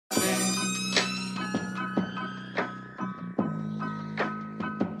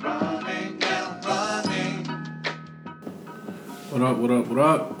What up, what up, what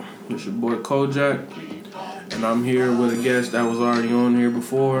up? It's your boy Kojak, and I'm here with a guest that was already on here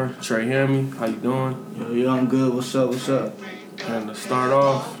before, Trey Hammy. How you doing? Yo, I'm good. What's up? And to start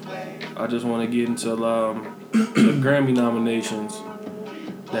off, I just want to get into the Grammy nominations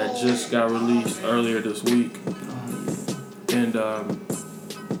that just got released earlier this week. And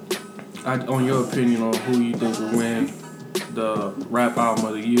on your opinion on who you think will win the rap album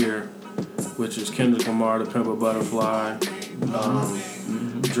of the year, which is Kendrick Lamar, The Pimp a Butterfly,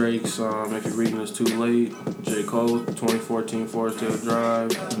 Drake's If You're Reading This Too Late, J. Cole, 2014 Forest Hill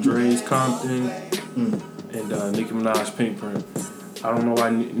Drive, Dre's Compton, and Nicki Minaj Pink Print. I don't know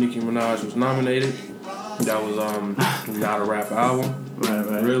why Nicki Minaj was nominated. That was not a rap album.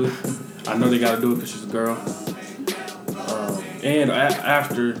 Right. Really. I know they got to do it because she's a girl. And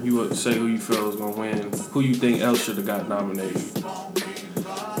after you would say who you feel is going to win, who you think else should have got nominated?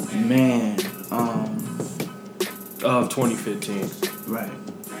 Man, Of 2015. right.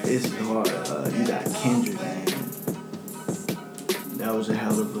 It's hard. You got Kendrick, man. That was a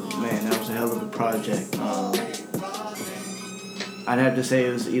hell of a project. I'd have to say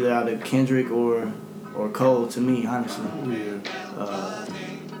it was either out of Kendrick or Cole to me, honestly. Yeah.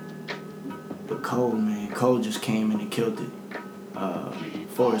 But Cole just came in and killed it.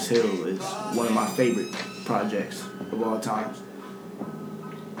 Forest Hill is one of my favorite projects of all times.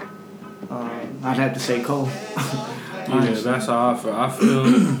 I'd have to say Cole. Yeah, that's how I feel.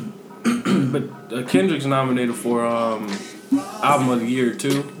 But Kendrick's nominated for Album of the Year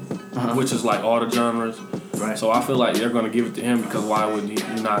too, which is like all the genres. Right. So I feel like they're gonna give it to him because why would he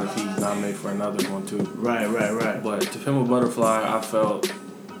not if he's nominated for another one too? Right. But To Pimp a Butterfly, I felt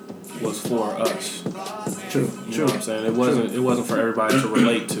was for us. True. You know what I'm saying? It wasn't for everybody to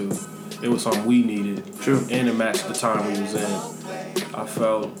relate to. It was something we needed. True. And it matched the time we was in. I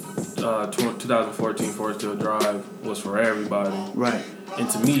felt 2014 Forest Hill Drive was for everybody. Right. And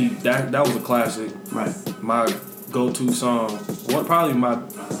to me, that was a classic. Right. My go-to song, probably my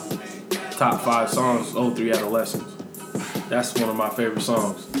top 5 songs, 03 Adolescence. That's one of my favorite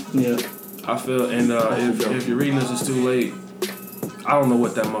songs. Yeah. I feel, and if you're reading this, it's too late. I don't know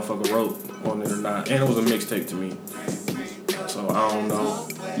what that motherfucker wrote on it or not. And it was a mixtape to me. So I don't know.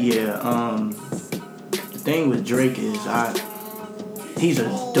 Yeah, the thing with Drake is he's a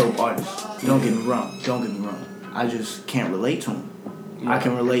dope artist. Don't get me wrong. I just can't relate to him. Yeah. I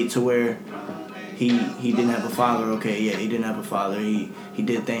can relate to where he didn't have a father. Okay, yeah, he didn't have a father. He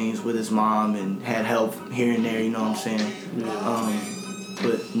did things with his mom and had help here and there, you know what I'm saying? Yeah.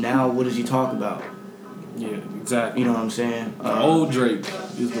 But now what does he talk about? Yeah, exactly. You know what I'm saying? Old Drake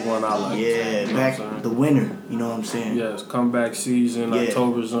is the one I like. Yeah, you know back the winner, you know what I'm saying? Yes, Comeback Season, Yeah.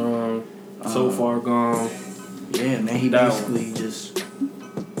 October Zone, So Far Gone. Yeah, man, he That basically just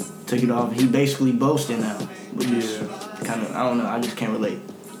took it off. He basically boasting now, which is kind of, I don't know, I just can't relate.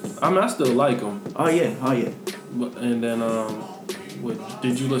 I mean, I still like him. Oh yeah. But, and then,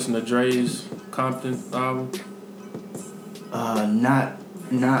 did you listen to Dre's Compton album?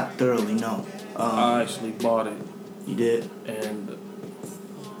 Not thoroughly, no. I actually bought it. You did? And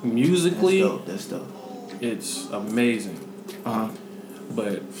musically, That's dope. it's amazing. Uh-huh.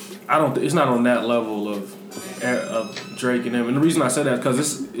 But it's not on that level of Drake and him. And the reason I say that is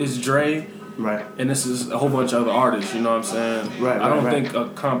because it's Dre, Right. and this is a whole bunch of other artists. You know what I'm saying? Right. I don't think a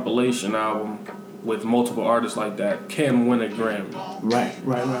compilation album with multiple artists like that can win a Grammy. Right.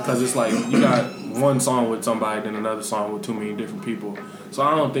 Because it's like you got one song with somebody, then another song with too many different people. So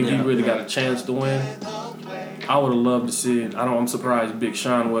I don't think he really got a chance to win. I would have loved to see it. I'm surprised Big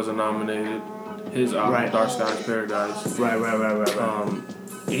Sean wasn't nominated. His album, Dark Skies Paradise. Right.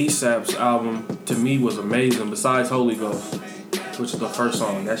 ASAP's album to me was amazing. Besides Holy Ghost, which is the first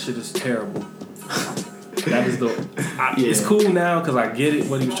song, that shit is terrible. That is It's cool now because I get it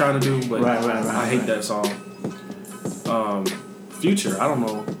what he was trying to do, but I hate that song. Future, I don't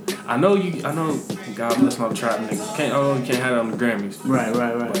know. I know. God bless my trap niggas. I know you can't have it on the Grammys. Right.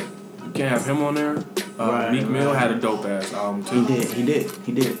 But you can't have him on there. Meek Mill had a dope ass album too. He did.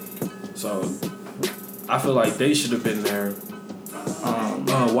 So I feel like they should have been there.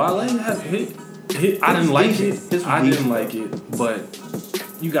 Wale had hit. I didn't like it. I didn't like it, but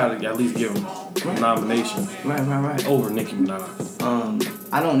you gotta at least give him a nomination. Right. Over Nicki Minaj.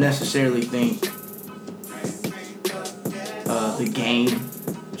 I don't necessarily think The Game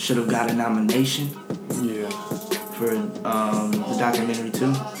should have got a nomination. Yeah. For the documentary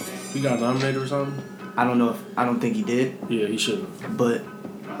too. He got nominated or something? I don't think he did. Yeah, he should have. But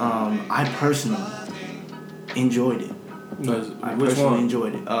I personally enjoyed it. Which one?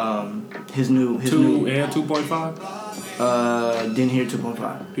 Enjoyed it. His new 2 and 2.5? Didn't hear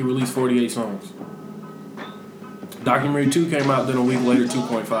 2.5. He released 48 songs. Documentary 2 came out, then a week later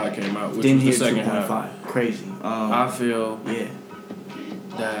 2.5 came out, which Didn't was the hear second 2.5. half. Crazy. I feel Yeah.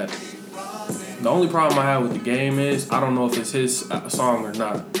 that the only problem I have with the game is I don't know if it's his song or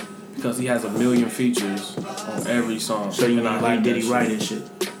not, because he has a million features on every song. So you and mean I like hate did that he write his shit?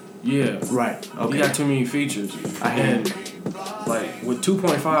 Yeah. Right. Okay. He got too many features. I hear and like with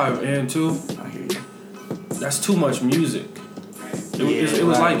 2.5 and 2, I hear you. that's too much music. It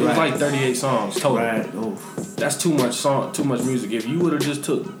was like 38 songs total. Right. Oof. That's too much music. If you would have just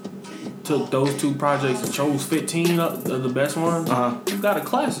took those 2 projects and chose 15 of the best ones, you got a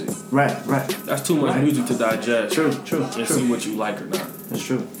classic. Right. That's too much music to digest. True. And see what you like or not. That's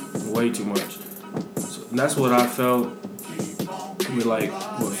true. Way too much. So that's what I felt with like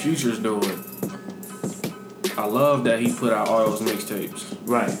what Future's doing. I love that he put out all those mixtapes.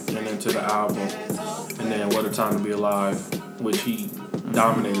 Right. And then to the album. And then What a Time to Be Alive, which he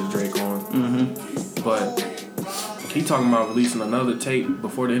dominated Drake on. Mm-hmm. But he talking about releasing another tape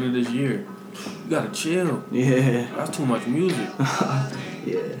before the end of this year. You gotta chill. Yeah. That's too much music.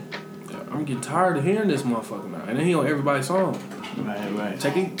 Yeah. I'm getting tired of hearing this motherfucker now. And then he on everybody's song. Right.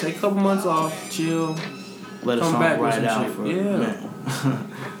 Take a couple months off, chill. Let a come song back with ride some out shit. for Yeah. man.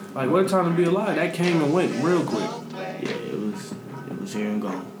 Like What a Time to Be Alive, that came and went real quick. Yeah, it was here and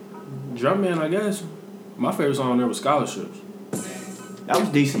gone. Jumpman, I guess. My favorite song there was Scholarships. That was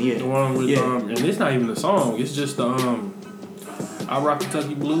decent, yeah. The one with and it's not even the song. It's just the I Rock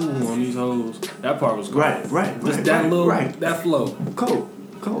Kentucky Blue on these hoes. That part was cool. Right. Just that little that flow. Cold.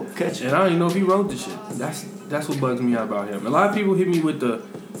 Catch it. And I don't even know if he wrote the shit. That's what bugs me out about him. A lot of people hit me with the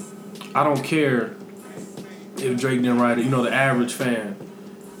I don't care if Drake didn't write it, the average fan.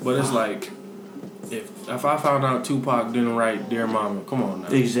 But it's like if I found out Tupac didn't write Dear Mama, come on now.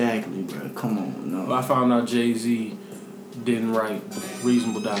 Exactly, bro. Come on, no. If I found out Jay-Z didn't write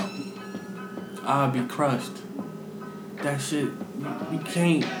Reasonable Doubt, I'd be crushed. That shit, you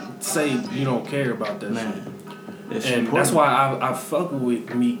can't say you don't care about that shit. And that's why I fuck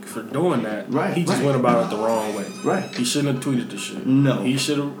with Meek for doing that. Right. He just went about it the wrong way. Right. He shouldn't have tweeted the shit. No. He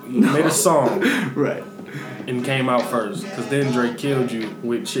should have made a song. Right. And came out first. Because then Drake killed you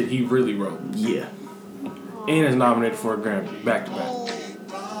with shit he really wrote. Yeah. And is nominated for a Grammy. Back to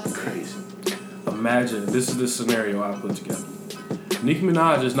back. Crazy. Imagine, this is the scenario I put together. Nicki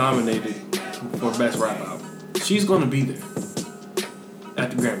Minaj is nominated for Best Rap Album. She's going to be there.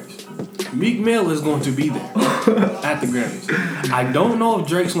 At the Grammys. Meek Mill is going to be there at the Grammys. I don't know if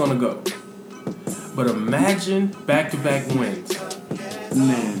Drake's going to go. But imagine back-to-back wins.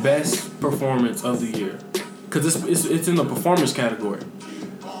 Man. Best performance of the year. Because it's in the performance category.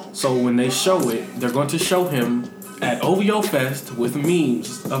 So when they show it, they're going to show him at OVO Fest with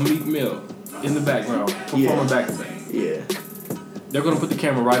memes of Meek Mill in the background performing back-to-back. Yeah. They're going to put the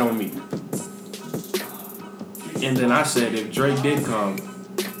camera right on me. And then I said if Drake did come,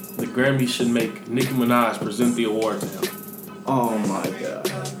 the Grammys should make Nicki Minaj present the award to him. Oh my god.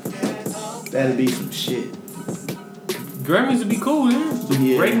 That'd be some shit. Grammys would be cool, then. The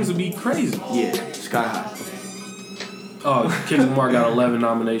Yeah. ratings would be crazy. Yeah. Sky high. Oh, Kendrick Lamar got 11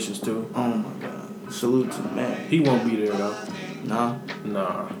 nominations too. Oh my god. Salute to the man. He won't be there though.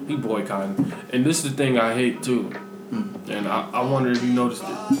 Nah. He boycotting. And this is the thing I hate too. And I wonder if you noticed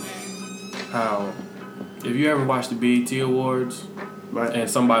it. How, if you ever watch the BET Awards, Right. and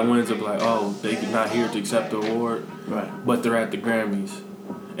somebody wins, they'll be like, oh, they're not here to accept the award, Right. but they're at the Grammys.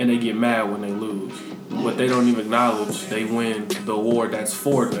 And they get mad when they lose. But they don't even acknowledge they win the award that's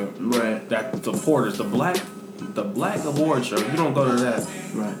for them. Right. That supporters, the black award show, you don't go to that.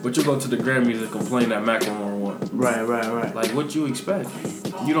 Right. But you go to the Grammys and complain that Macklemore won. Right. Like, what you expect?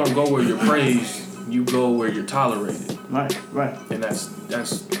 You don't go where you're praised, you go where you're tolerated. Right. And that's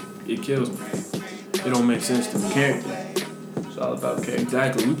it kills me. It don't make sense to me. Character. It's all about character.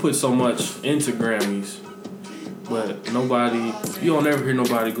 Exactly. We put so much into Grammys, but nobody, you don't ever hear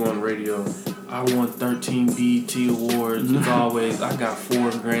nobody go on the radio, I won 13 BET Awards. It's always, I got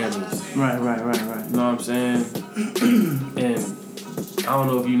 4 Grammys. Right. You know what I'm saying? And I don't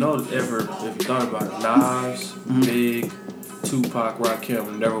know if you know if you thought about it. Nas, Big, Tupac,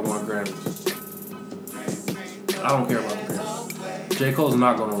 Rakim never won Grammys. I don't care about the Grammys. J. Cole's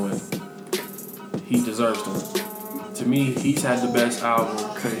not gonna win. He deserves to win. To me, he's had the best album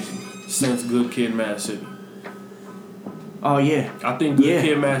since Good Kid, Mad City. Oh yeah. I think Good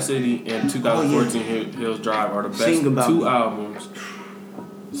Kid, Mad City and 2014 Hills Drive are the best 2 albums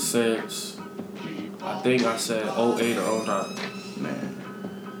since I think I said 08 or 09. Man.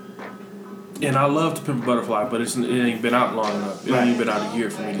 And I love To Pimp a Butterfly, but it ain't been out long enough. It ain't even been out a year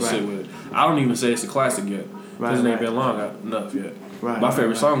for me to sit with it. I don't even say it's a classic yet, because it ain't been long enough yet. My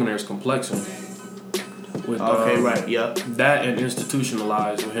favorite song in there is Complexion. With, okay, right, yep. That and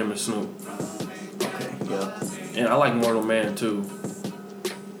Institutionalized with him and Snoop. Okay, yep. And I like Mortal Man too.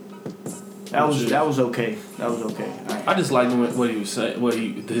 That was okay. That was okay. Right. I just liked what he was saying,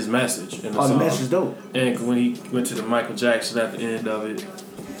 his message in the song. The message dope. And when he went to the Michael Jackson at the end of it.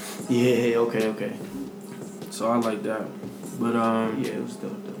 Yeah, okay. So I like that. But yeah, it was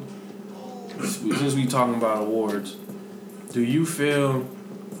dope though. Since we talking about awards, do you feel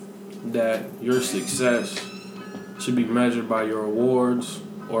that your success should be measured by your awards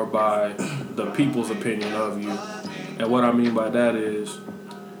or by the people's opinion of you? And what I mean by that is,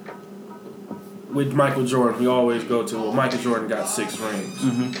 with Michael Jordan, we always go to, well, Michael Jordan got 6 rings.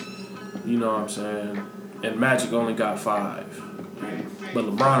 Mm-hmm. You know what I'm saying? And Magic only got 5. But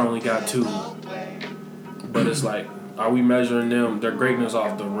LeBron only got 2. But it's like, are we measuring their greatness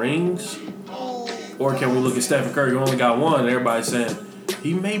off the rings? Or can we look at Stephen Curry, who only got 1, and everybody's saying,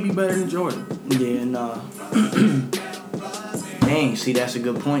 he may be better than Jordan? Yeah, nah. Dang, see, that's a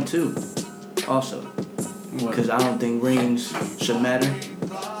good point, too. Also. Because I don't think rings should matter.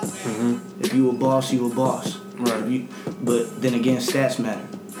 Mm-hmm. If you a boss, you a boss. Right. But then again, stats matter.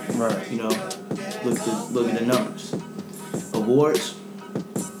 Right. You know, look at the numbers. Awards.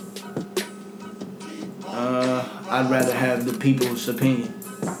 I'd rather have the people's opinion.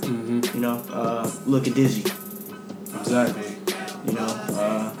 Mm-hmm. You know, look at Dizzy. Exactly. You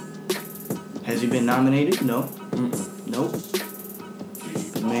know, has he been nominated? No. Mm-mm. Nope.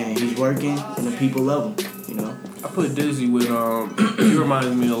 But man, he's working, and the people love him. You know. I put Dizzy with he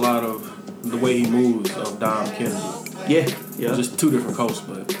reminds me a lot of the way he moves of Dom Kennedy. Yeah. Just 2 different coasts,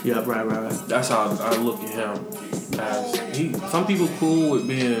 but yeah, right. That's how I look at him. As some people cool with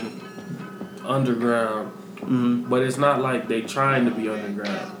being underground, but it's not like they trying to be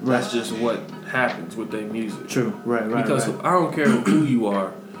underground. Right. That's just what happens with their music. True. Right. Because I don't care who you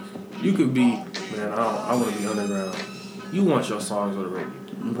are, you could be, man, I want to be underground. You want your songs on the radio.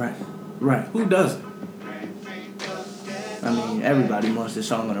 Right. Who doesn't? I mean, everybody wants their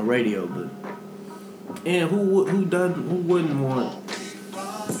song on the radio, but and who wouldn't want?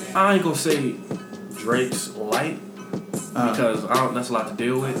 I ain't gonna say Drake's light because that's a lot to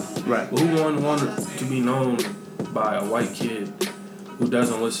deal with. Right. But who wouldn't want to be known by a white kid who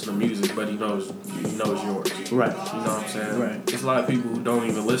doesn't listen to music, but he knows yours? Right. You know what I'm saying? Right. There's a lot of people who don't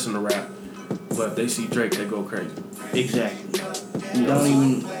even listen to rap, but if they see Drake, they go crazy. Exactly. You don't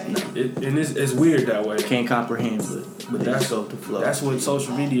even. And it's weird that way. Can't comprehend, but that's the flow. That's what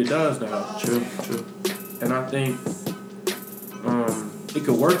social media does now. True. And I think it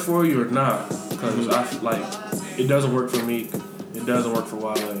could work for you or not, because I feel like it doesn't work for me. It doesn't work for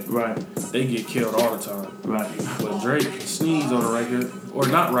Wale. Right. They get killed all the time. Right. But Drake can sneeze on a record or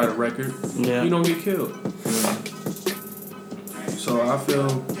not write a record. Yeah. You don't get killed. So I feel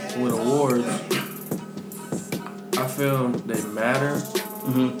with awards, I feel they matter,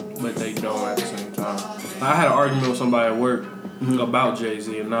 but they don't at the same time. I had an argument with somebody at work about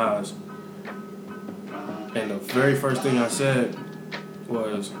Jay-Z and Nas. And the very first thing I said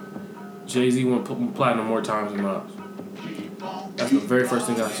was, Jay-Z went platinum more times than Nas. That's the very first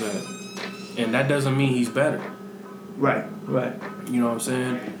thing I said. And that doesn't mean he's better. Right. You know what I'm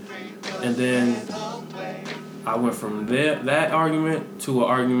saying? And then I went from that argument to an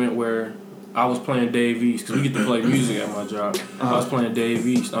argument where I was playing Dave East, because we get to play music at my job. I was playing Dave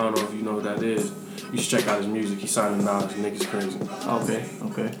East. I don't know if you know what that is. You should check out his music. He signed to Nas. Niggas crazy. Okay.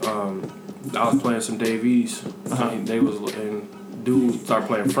 I was playing some Dave East. And dude started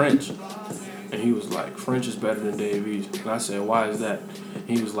playing French. And he was like, French is better than Dave East. And I said, why is that?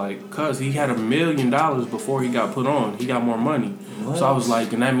 He was like, cause he had $1 million before he got put on. He got more money. What? So I was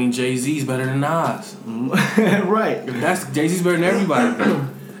like, and that means Jay-Z's better than Nas. Right. Jay-Z's better than everybody.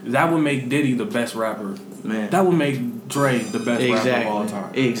 That would make Diddy the best rapper. Man. That would make Dre the best rapper of all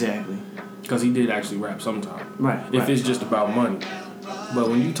time. Exactly. Because he did actually rap sometime. Right. If it's just about money. But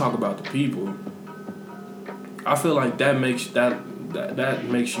when you talk about the people, I feel like that makes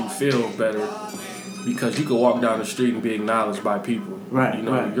you feel better, because you can walk down the street and be acknowledged by people. Right. You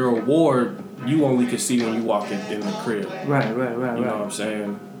know, your award you only can see when you walk in the crib. Right. You know what I'm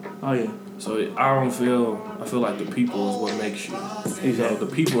saying? Oh yeah. So I feel like the people is what makes you. Exactly. You know, the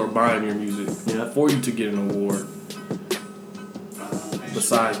people are buying your music for you to get an award.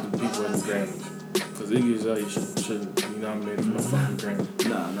 Besides the people in the Grammys. Because Iggy Azalea shouldn't be nominated for no fucking Grammy.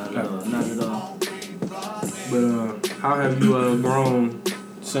 Nah, not at all. But how have you grown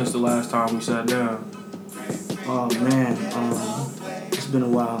since the last time we sat down? Oh man, it's been a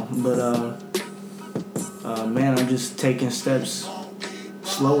while, but man, I'm just taking steps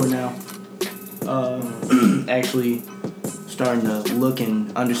slower now. Actually starting to look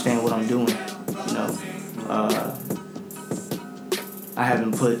and understand what I'm doing, you know. I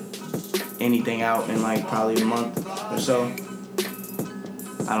haven't put anything out in like probably a month or so.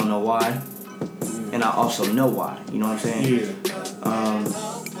 I don't know why. And I also know why. You know what I'm saying? Yeah.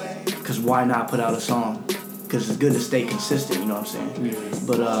 Because why not put out a song? Because it's good to stay consistent. You know what I'm saying? Yeah.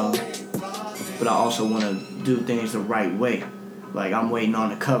 But I also want to do things the right way. Like I'm waiting on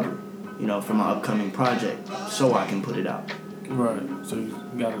the cover, you know, for my upcoming project, so I can put it out. Right. So you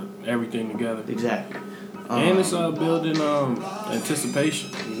got everything together. Exactly. And it's building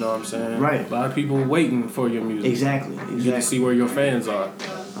anticipation. You know what I'm saying? Right. A lot of people waiting for your music. Exactly. You get to see where your fans are.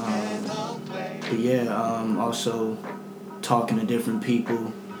 But yeah, also talking to different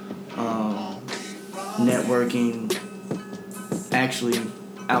people, networking, actually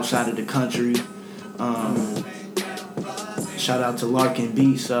outside of the country. Shout out to Larkin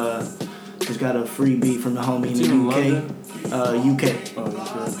Beats. Just got a free beat from the homie in the UK. UK. Oh,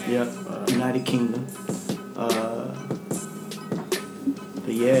 okay. Yep. United Kingdom.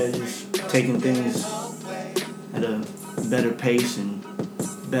 But yeah, just taking things at a better pace and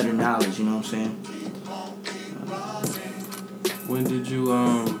better knowledge, you know what I'm saying? When did you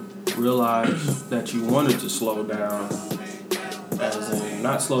realize that you wanted to slow down? As in,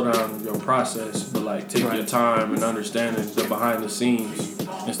 not slow down your process, but like take your time and understanding the behind the scenes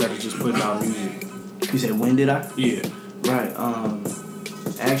instead of just putting out music. You said when did I? Yeah. Right.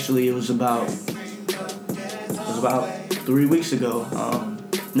 Actually, it was about 3 weeks ago.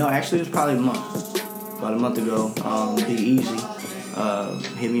 No, actually, it was probably a month. About a month ago. Be Easy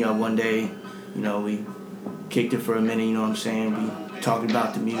hit me up one day. You know, we kicked it for a minute. You know what I'm saying? We talked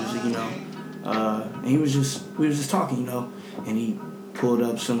about the music. You know, and we was just talking. You know, and he pulled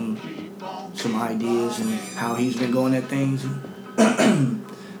up some ideas and how he's been going at things.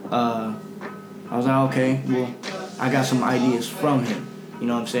 I was like, okay, well, I got some ideas from him. You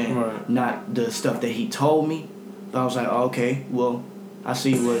know what I'm saying? Right. Not the stuff that he told me. But I was like, okay, well, I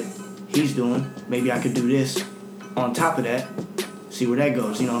see what he's doing. Maybe I could do this on top of that. See where that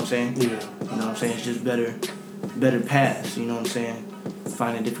goes. You know what I'm saying? Yeah. You know what I'm saying? It's just better paths. You know what I'm saying?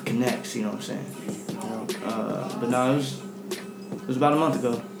 Finding different connects. You know what I'm saying? Yeah. But no, it was about a month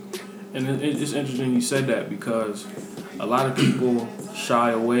ago. And it's interesting you said that because a lot of people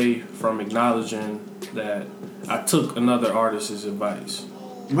shy away from acknowledging that I took another artist's advice.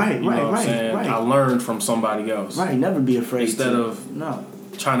 Right. I learned from somebody else. Right, never be afraid Instead of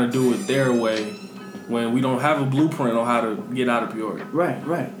trying to do it their way when we don't have a blueprint on how to get out of Peoria.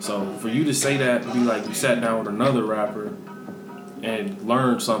 Right. So for you to say that, be like you sat down with another rapper and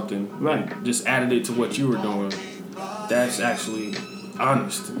learned something, and just added it to what you were doing, that's actually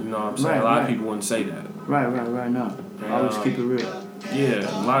honest. You know what I'm saying? A lot of people wouldn't say that. Right, no. Always keep it real.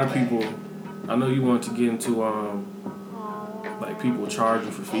 Yeah, a lot of people, I know you wanted to get into like people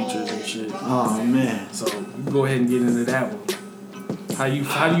charging for features and shit. Oh man. So go ahead and get into that one.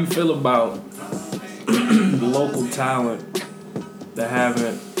 How do you feel about local talent that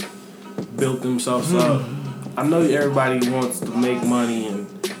haven't built themselves up? I know everybody wants to make money and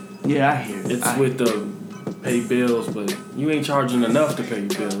yeah, I hear it. It's with the pay bills, but you ain't charging enough to pay your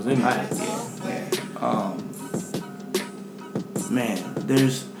bills anyway. Man,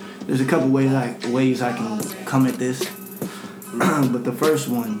 there's a couple ways I can come at this. But the first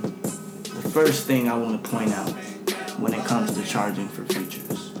thing I want to point out when it comes to charging for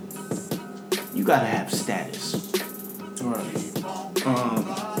features, you gotta have status. Right.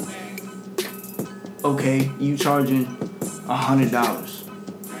 Okay, you charging $100,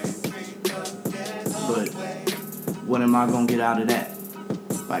 but what am I gonna get out of that?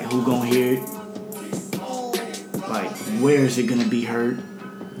 Like, who gonna hear it? Like, where is it gonna be heard?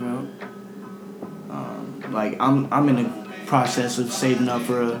 Yeah. Like, I'm in the process of saving up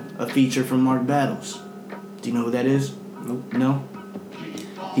for a feature from Mark Battles. Do you know who that is? Nope. No?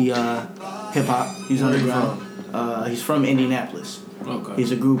 He hip hop. He's underground. He's from Indianapolis. Okay.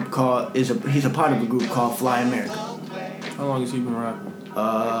 He's a part of a group called Fly America. How long has he been rapping?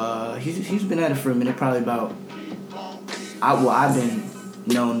 He's been at it for a minute, probably about. I've been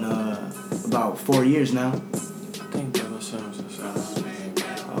known about 4 years now. I think that was him.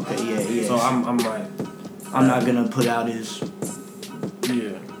 Okay, yeah. So I'm like, I'm not gonna put out his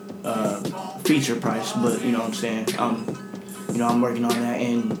feature price, but you know what I'm saying. I'm working on that,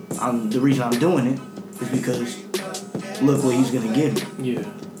 and the reason I'm doing it is because look what he's gonna give me. Yeah,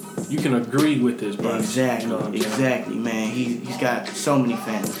 you can agree with this, bro. Exactly, you know exactly, man. He's got so many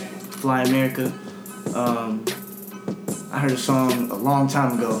fans. Fly America. I heard a song a long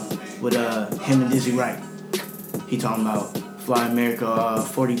time ago with him and Dizzy Wright. He talking about Fly America,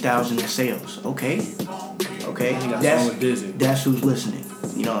 40,000 in sales. Okay. He got song with Dizzy. That's who's listening.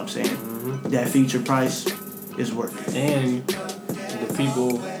 You know what I'm saying? Mm-hmm. That feature price, is worth it. And the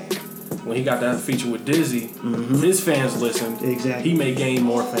people, when he got that feature with Dizzy, his fans listened. Exactly. He may gain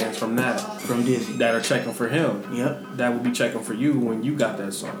more fans from that. From Dizzy. That are checking for him. Yep. That would be checking for you when you got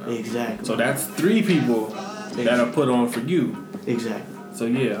that song out. Exactly. So that's 3 people that are put on for you. Exactly. So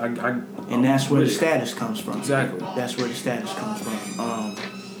yeah, and that's where the status comes from. Exactly. That's where the status comes from.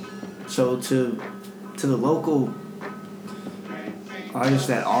 So to the local artists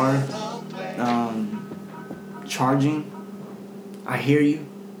that are charging, I hear you.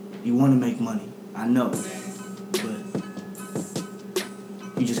 You want to make money. I know. But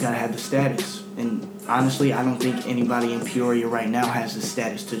you just got to have the status. And honestly, I don't think anybody in Peoria right now has the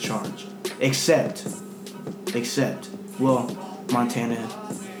status to charge. Except, well, Montana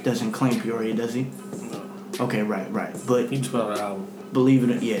doesn't claim Peoria, does he? No. Okay, right. But he just put out an album. Believe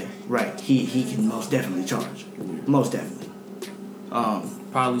it, yeah, right. He can most definitely charge. Most definitely.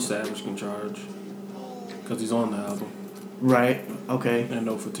 Probably Savage can charge. Because he's on the album. Right, okay. And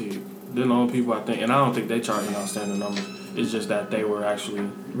No Fatigue. They're the only people I think, and I don't think they charge an outstanding numbers. It's just that they were actually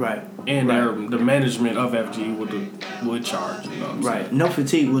right. And the management of FGE would charge. You know what I'm right. saying? No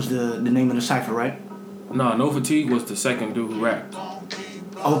Fatigue was the name of the cipher, right? No Fatigue was the second dude who rapped.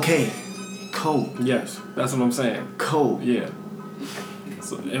 Okay, cold. Yes, that's what I'm saying. Cold. Yeah.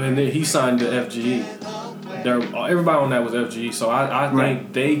 So, and then he signed to FGE. Everybody on that was FGE, so I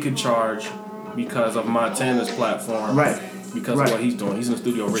think they could charge because of Montana's platform. Right. Because of what he's doing. He's in the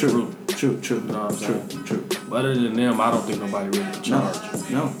studio with Rick Rubin. True. You know what I'm saying? True. But other than them, I don't think nobody really can charge.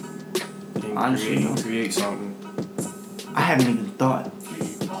 No. Honestly, create something. I haven't even thought.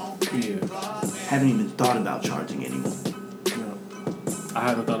 Yeah. Haven't even thought about charging anymore. No. I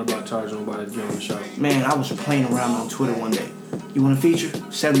haven't thought about charging nobody to get on the show. Man, I was playing around on Twitter one day. You want a feature?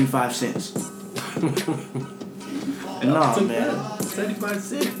 75 cents. Nah, man. 75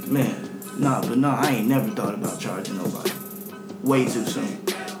 cents. Man. Nah, I ain't never thought about charging nobody. Way too soon.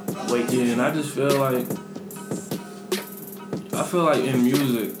 Way too soon. And I just feel like in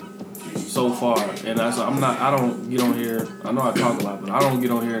music so far, and I don't get on here, I know I talk a lot, but I don't get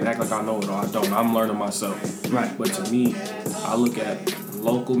on here and act like I know it all. I don't. I'm learning myself. Right. But to me, I look at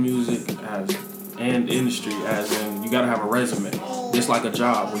local music and industry as in you gotta have a resume. Just like a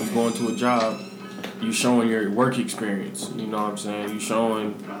job. When you go into a job, you showing your work experience. You know what I'm saying? You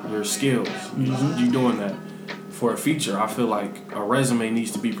showing your skills. You doing that. For a feature, I feel like a resume needs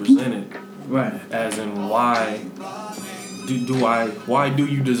to be presented. Right. As in why do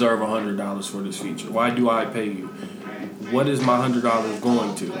you deserve $100 for this feature? Why do I pay you? What is my $100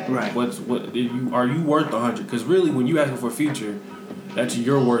 going to? Right. Are you worth $100? Because really, when you ask for a feature, that's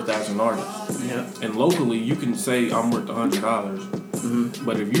your worth as an artist. Yeah. And locally, you can say I'm worth $100.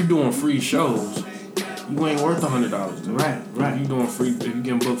 But if you're doing free shows, you ain't worth $100. Right. If you're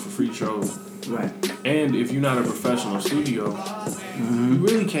getting booked for free shows. Right. And if you're not a professional studio, you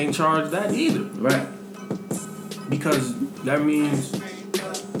really can't charge that either. Right. Because that means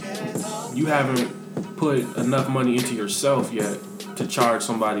you haven't put enough money into yourself yet to charge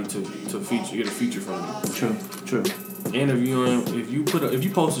somebody to get a feature from you. True. And if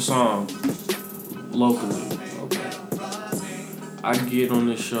you post a song locally, okay, I get on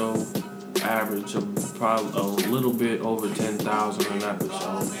this show average of probably a little bit over 10,000 an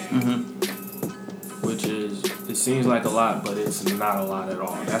episode. Which is, it seems like a lot, but it's not a lot at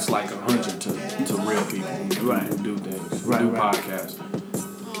all. That's like 100 to real people who do things, who do podcasts.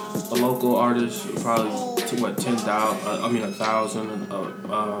 A local artist probably 1,000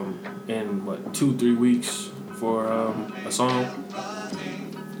 in 2-3 weeks for a song.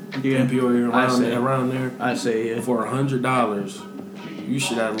 Yeah, in Peoria around there. I'd say yeah. For $100, you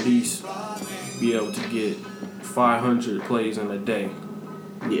should at least be able to get 500 plays in a day.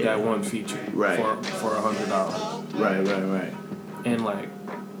 Yeah. That one feature. Right. For $100. Right. And like,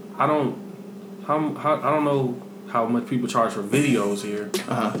 I don't know how much people charge for videos here.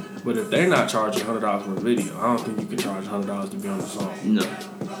 But if they're not charging $100 for a video, I don't think you can charge $100 to be on the song. No.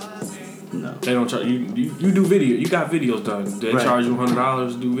 They don't charge you. You do video. You got videos done. They charge you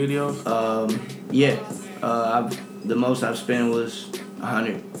 $100 to do videos. Yeah. The most I've spent was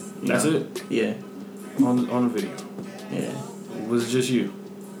 $100. That's it. Yeah. On the video. Yeah. It was just you.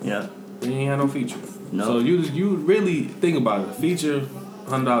 Yeah. You ain't had no feature. No. So you really think about it. Feature,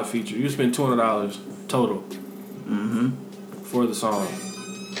 $100 feature. You spend $200 total. For the song.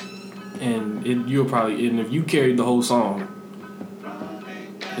 And if you carried the whole song,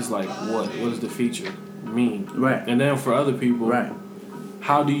 it's like what does the feature mean? Right. And then for other people, right.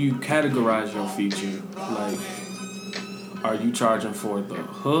 How do you categorize your feature? Like, are you charging for the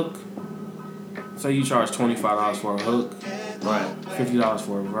hook? Say you charge $25 for a hook. Right. $50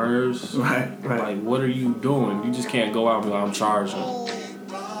 for a verse. Right. Like, what are you doing? You just can't go out and be like, I'm charging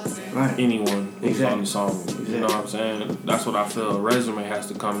anyone who's on the song. You know what I'm saying? That's what I feel. A resume has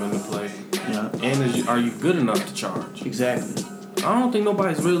to come into play. Yeah. And are you good enough to charge? Exactly. I don't think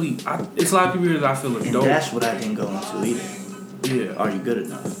nobody's really. It's a lot of people here that I feel are dope. And that's what I didn't go into either. Yeah. Are you good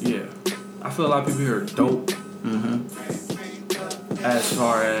enough? Yeah. I feel a lot of people here are dope. Mm-hmm. As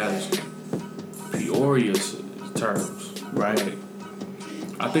far as Peoria's terms. Right. Like,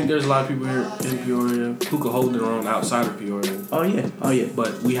 I think there's a lot of people here in Peoria who could hold their own outside of Peoria. Oh yeah.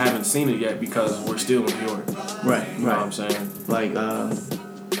 But we haven't seen it yet because we're still in Peoria. Right. You know what I'm saying? Like,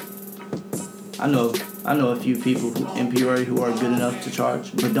 I know a few people in Peoria who are good enough to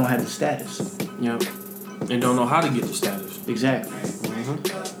charge, but don't have the status. Yep. And don't know how to get the status. Exactly.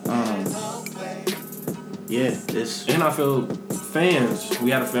 Mm-hmm. Yeah, and I feel fans. We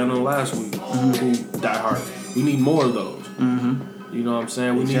had a fan on last week who die hard. We need more of those. Mm-hmm. You know what I'm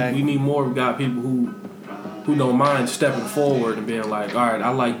saying? We Exactly. need more. We got people who don't mind stepping forward and being like, all right,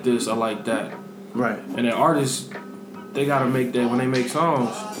 I like this, I like that. Right. And then artists, they gotta make that when they make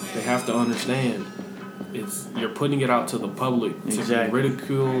songs, they have to understand you're putting it out to the public to be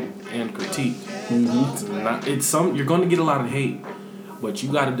ridiculed and critiqued. Mm-hmm. You're gonna get a lot of hate, but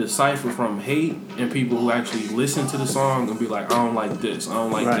you gotta decipher from hate and people who actually listen to the song and be like, I don't like this, I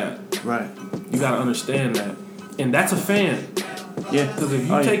don't like that. Right. You gotta understand that, and that's a fan. Yeah. Because if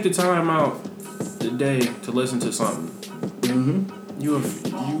you take the time out the day to listen to something, you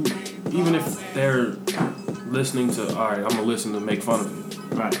even if they're listening to, all right, I'm gonna listen to make fun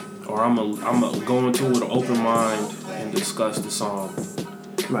of it, right? Or I'm gonna go into it with an open mind and discuss the song,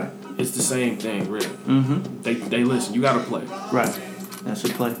 right? It's the same thing, really. Mm-hmm. They listen. You gotta play, right? That's a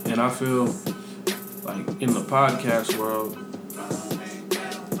play. And I feel like in the podcast world,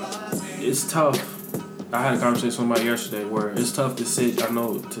 it's tough. I had a conversation with somebody yesterday where it's tough to sit and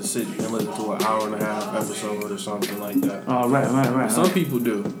listen to an hour and a half episode or something like that. Oh, right. Some people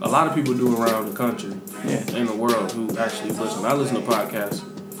do. A lot of people do around the country and the world who actually listen. I listen to podcasts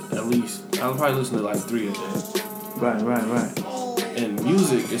at least. I'll probably listen to like 3 a day. Right. And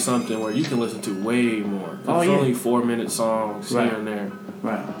music is something where you can listen to way more. It's only 4-minute songs here and there.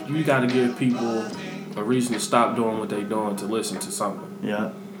 Right. You got to give people a reason to stop doing what they're doing to listen to something.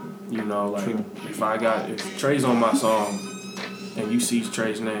 Yeah. You know, like if Trey's on my song and you see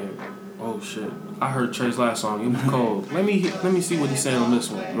Trey's name, oh shit, I heard Trey's last song, It Was Cold. Let me see what he's saying on this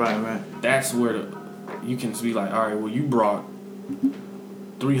one. Right. That's where you can be like, all right, well you brought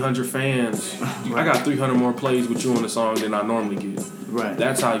 300 fans. I got 300 more plays with you on the song than I normally get. Right.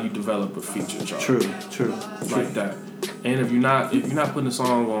 That's how you develop a feature chart. True. Like that. And if you're not putting a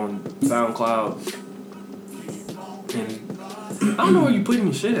song on SoundCloud, and I don't know where you putting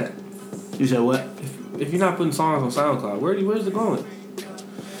your shit at. You said what? If you're not putting songs on SoundCloud, where's it going?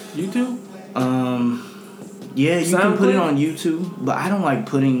 YouTube? Yeah, you can put it on YouTube, but I don't like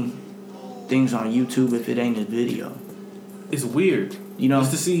putting things on YouTube if it ain't a video. It's weird. You know?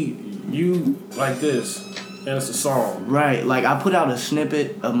 Just to see you like this, and it's a song. Right, like I put out a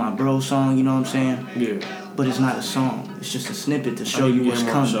snippet of my bro song, you know what I'm saying? Yeah. But it's not a song. It's just a snippet to show you what's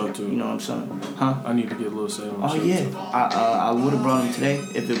coming. You know what I'm saying? Huh? I need to get a little say on the show. Oh yeah. I would have brought him today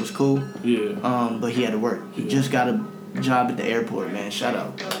if it was cool. Yeah. But he had to work. He just got a job at the airport, man. Shout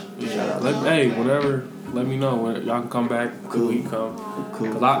out. Yeah. Shout out. Whenever. Let me know when y'all can come back. Cool. We come.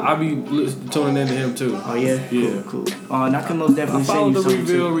 Cool. Cause I be tuning into him too. Oh yeah. Yeah. Cool. And I can most definitely say you something too. I follow the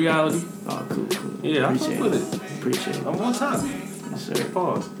Reveal Reality. Oh cool. Yeah, I fuck with it. Appreciate it. I'm on time. Yes sir.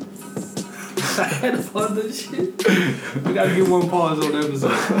 Pause. I had to pause that shit. We gotta get one pause on the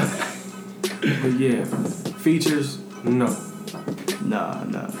episode. But yeah, features, no. Nah.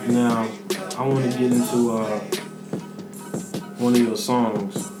 Now, I want to get into one of your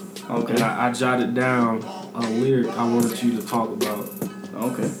songs. Okay. And I jotted down a lyric I wanted you to talk about.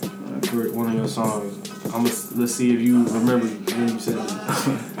 Okay. For one of your songs. Let's see if you remember when you said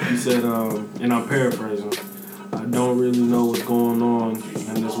it. You said, and I'm paraphrasing, I don't really know what's going on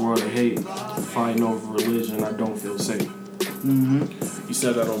in this world of hate. Fighting over religion, I don't feel safe. Mm-hmm. You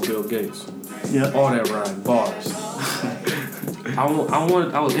said that on Bill Gates. Yeah. All that rhyme, bars. I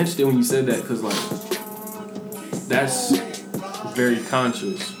was interested when you said that because like that's very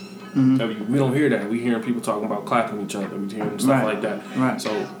conscious. Mm-hmm. I mean, we don't hear that. We hearing people talking about clapping each other. We hearing stuff like that. Right.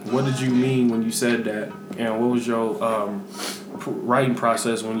 So what did you mean when you said that? And what was your writing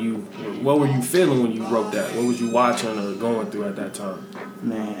process what were you feeling when you wrote that? What was you watching or going through at that time?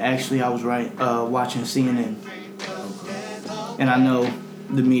 Man, actually I was watching CNN. And I know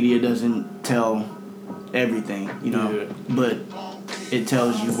the media doesn't tell everything, you know, but it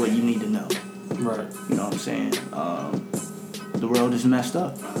tells you what you need to know. Right. You know what I'm saying? the world is messed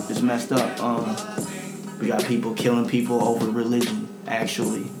up. It's messed up. We got people killing people over religion.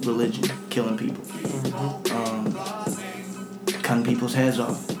 Actually, religion killing people. Cutting people's heads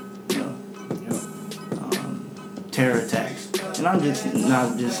off. You know. Terror attacks. And I'm just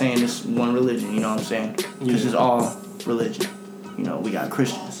not just saying it's one religion. You know what I'm saying? Because it's all religion. You know, we got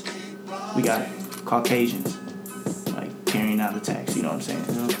Christians. We got Caucasians. Like carrying out attacks. You know what I'm saying?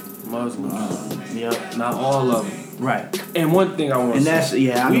 Muslims. Not all of them. Right. And one thing I want to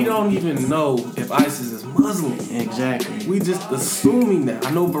say, we don't even know if ISIS is Muslim. Exactly. We just assuming that.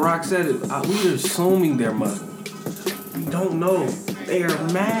 I know Barack said it. We're assuming they're Muslim. We don't know. They are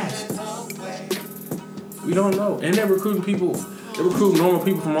masked. We don't know. And they're recruiting people. They're recruiting normal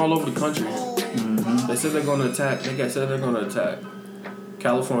people from all over the country. Mm-hmm. They said they're going to attack. They said they're going to attack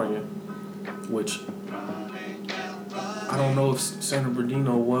California, which I don't know if Senator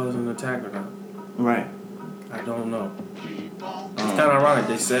Bernardino was an attack or not. Right. I don't know. It's kind of ironic.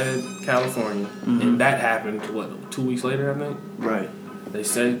 They said California, and that happened, 2 weeks later, I think? Right. They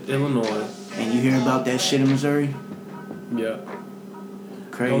said Illinois. And you hear about that shit in Missouri? Yeah.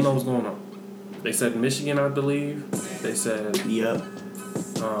 Crazy. Don't know what's going on. They said Michigan, I believe. They said... Yep.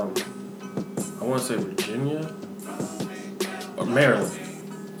 I want to say Virginia. Or Maryland.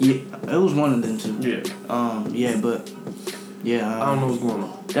 Yeah, it was one of them too. Yeah. Yeah, but... Yeah. I don't know what's going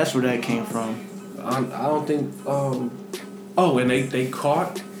on. That's where that came from. I don't think... and they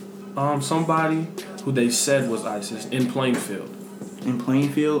caught somebody who they said was ISIS in Plainfield. In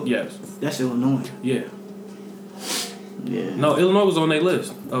Plainfield? Yes. That's Illinois. Yeah. Yeah. No, Illinois was on their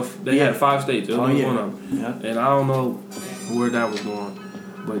list. They had 5 states. Illinois was one of them. Yeah. And I don't know where that was going.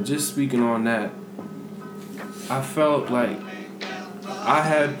 But just speaking on that, I felt like I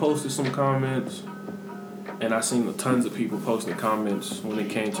had posted some comments, and I seen tons of people posting comments when it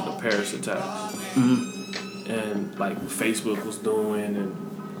came to the Paris attacks. Mm-hmm. And like Facebook was doing and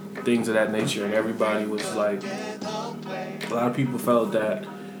things of that nature, and everybody was like, a lot of people felt that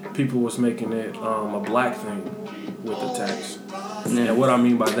people was making it a black thing with the text. Yeah. And what I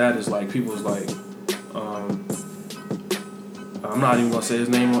mean by that is like people was like, I'm not even gonna say his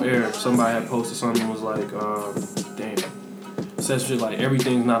name on air. Somebody had posted something was like, says shit like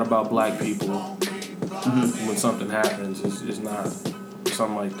everything's not about black people. Mm-hmm. When something happens, it's not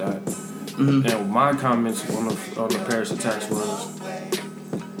something like that. Mm-hmm. And my comments on the Paris attacks was,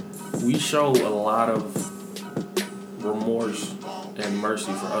 we show a lot of remorse and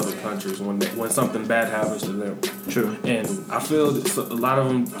mercy for other countries when something bad happens to them. True. And I feel that a lot of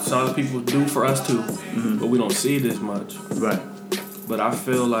them, some other people do for us too, but we don't see it as much. Right. But I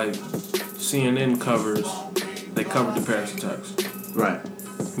feel like CNN covered the Paris attacks. Right.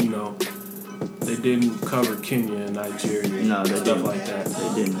 You know, they didn't cover Kenya and Nigeria. No, they stuff didn't. like that.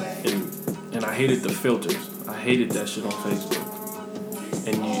 They didn't. And I hated the filters. I hated that shit on Facebook.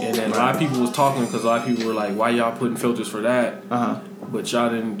 And then a lot of people was talking because a lot of people were like, "Why y'all putting filters for that?" But y'all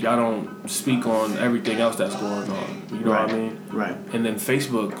don't speak on everything else that's going on. You know what I mean? Right. And then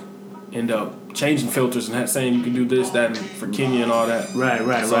Facebook end up changing filters and saying you can do this, that, and for Kenya and all that.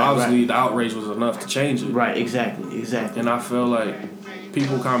 Right. So obviously the outrage was enough to change it. Right. Exactly. And I feel like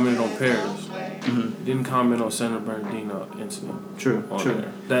people commented on Paris. Mm-hmm. Didn't comment on Senator Bernardino incident. True.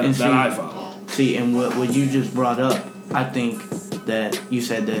 There. That I follow. See, and what you just brought up, I think that you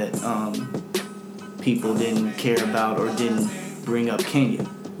said that people didn't care about or didn't bring up Kenya.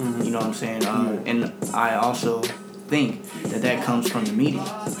 Mm-hmm. You know what I'm saying? And I also think that comes from the media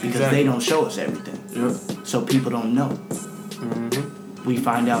because they don't show us everything. Yep. So people don't know. Mm-hmm. We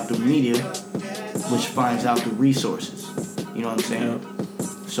find out through media, which finds out through resources. You know what I'm saying?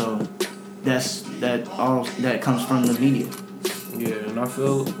 Yep. So that comes from the media. Yeah, and I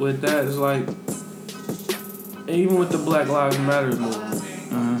feel with that, it's like, even with the Black Lives Matter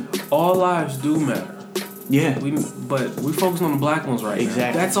movement, all lives do matter. Yeah. But we focus on the black ones right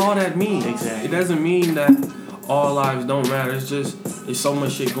now. That's all that means. Exactly. It doesn't mean that all lives don't matter. It's just, there's so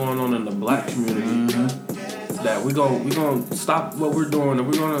much shit going on in the black community that we're gonna stop what we're doing and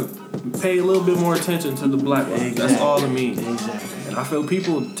we're gonna pay a little bit more attention to the black lives. Exactly. That's all it means. Exactly. And I feel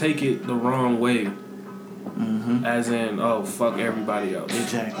people take it the wrong way. As in, oh, fuck everybody else.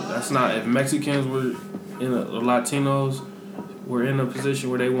 Exactly. That's not, if Mexicans were Latinos were in a position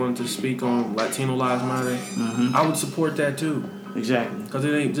where they wanted to speak on Latino Lives Matter, I would support that too. Exactly. Because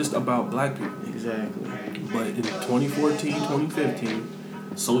it ain't just about black people. Exactly. But in 2014,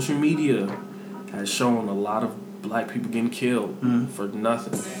 2015, social media has shown a lot of black people getting killed for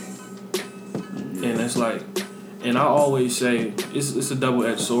nothing. And it's like, and I always say, it's a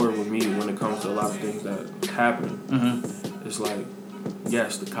double-edged sword with me when it comes to a lot of things that happen. It's like,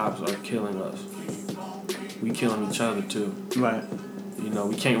 yes, the cops are killing us. we killing each other too. Right. You know,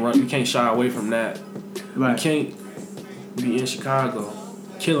 we can't shy away from that. Right. We can't be in Chicago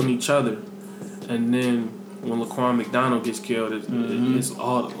killing each other, and then when Laquan McDonald gets killed, it's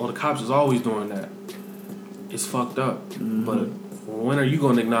all the cops is always doing that. It's fucked up. But when are you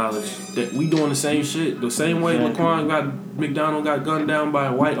gonna acknowledge that we doing the same shit? The same way Laquan McDonald got gunned down by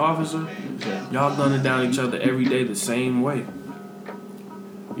a white officer, y'all gunning down each other every day the same way.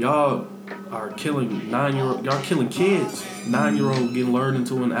 Y'all are killing 9-year-old. Y'all killing kids. 9-year-old getting lured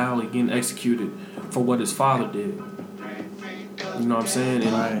into an alley, getting executed for what his father did. You know what I'm saying?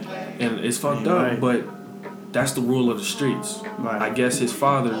 And it's fucked up, but that's the rule of the streets. Right. I guess his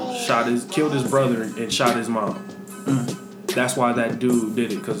father killed his brother and shot his mom. That's why that dude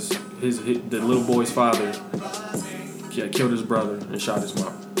did it, because the little boy's father killed his brother and shot his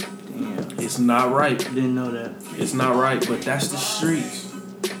mom. Damn. It's not right. Didn't know that. It's not right, but that's the streets.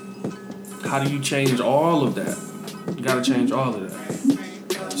 How do you change all of that? You gotta change all of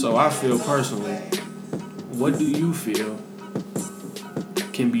that. So I feel personally, what do you feel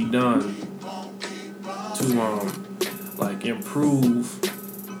can be done to like improve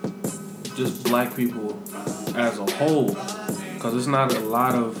just black people as a whole? Because it's not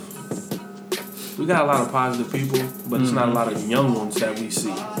we got a lot of positive people, but it's not a lot of young ones that we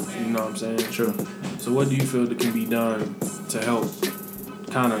see. You know what I'm saying? True. So what do you feel that can be done to help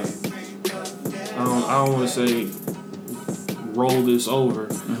kind of, I don't want to say roll this over,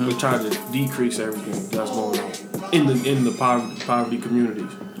 but try to decrease everything that's going on in the poverty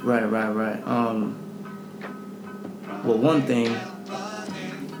communities? Right. Well, one thing,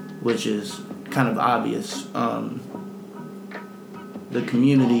 which is kind of obvious, the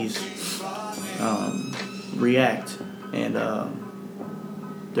communities react, and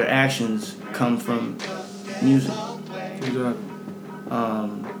their actions come from music. Exactly.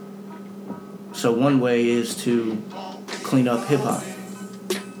 So one way is to clean up hip hop.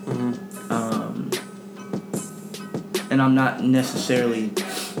 And I'm not necessarily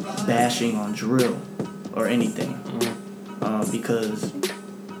bashing on drill or anything, because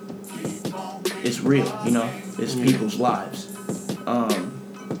it's real, you know, it's people's lives.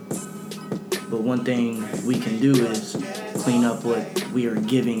 But one thing we can do is clean up what we are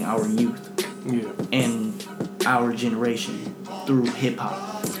giving our youth and our generation through hip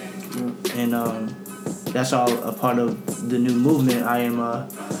hop. And that's all a part of the new movement I am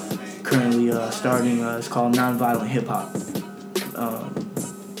currently starting. It's called Nonviolent Hip Hop.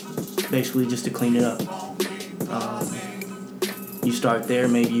 Basically just to clean it up. You start there,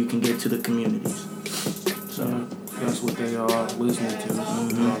 maybe you can get to the communities. So that's what they are listening to. You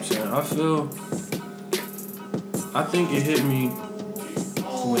know what I'm saying? I think it hit me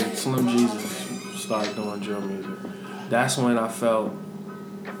when Slim Jesus started doing drill music. That's when I felt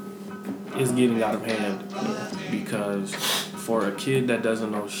it's getting out of hand. Because for a kid that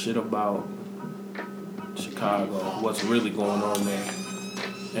doesn't know shit about Chicago, what's really going on there,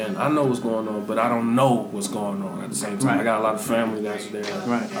 and I know what's going on, but I don't know what's going on at the same time. Right. I got a lot of family that's there.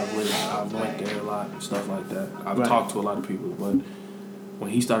 Right. I've went there a lot, stuff like that. I've talked to a lot of people, but when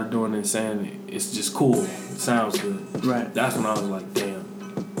he started doing it and saying it's just cool, it sounds good. Right. That's when I was like, damn,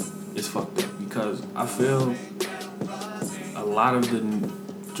 it's fucked up, because I feel a lot of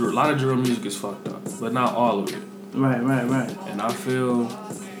drill music is fucked up, but not all of it. Right. And I feel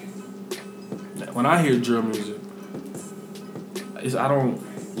that when I hear drill music, I don't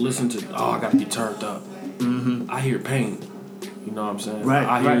listen to, I gotta get turned up. I hear pain. You know what I'm saying? Right.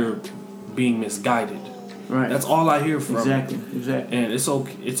 I hear being misguided. Right. That's all I hear from Exactly. And it's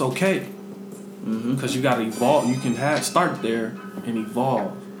okay. Because you gotta evolve. You can start there and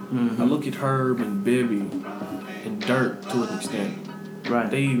evolve. I look at Herb and Bibby and Dirt to an extent. Right.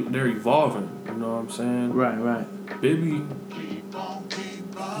 They're evolving. You know what I'm saying? Right. Bibby,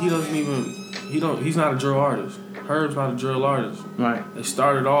 he's not a drill artist. Herb's not a drill artist. Right. They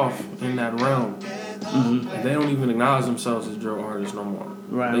started off in that realm. And they don't even acknowledge themselves as drill artists no more.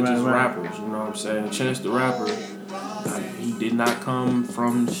 Right. They just rappers, you know what I'm saying? Chance the Rapper, he did not come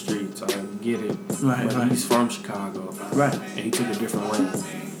from the streets, I get it. Right. But he's from Chicago. Right. And he took a different lane.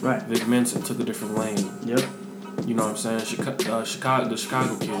 Right. Vic Mensa took a different lane. Yep. You know what I'm saying? The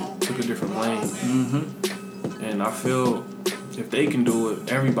Chicago kid took a different lane. And I feel if they can do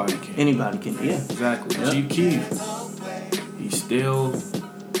it, everybody can. Anybody can, yeah. Exactly. Yep. Chief Keef, he's still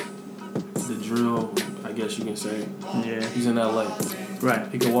the drill, I guess you can say. Yeah. He's in LA. Right.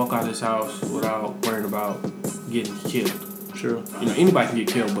 He can walk out his house without worrying about getting killed. True. You know, anybody can get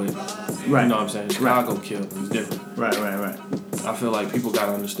killed, but Right. you know what I'm saying? Chicago killed. It's different. Right. I feel like people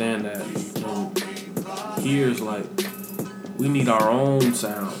gotta understand that. And here's like, we need our own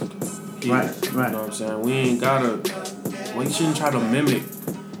sound here. Right. You know what I'm saying? We shouldn't try to mimic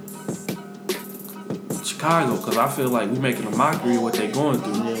Chicago, because I feel like we making a mockery of what they going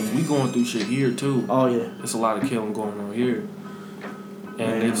through. Yeah. We going through shit here too. Oh yeah. It's a lot of killing going on here.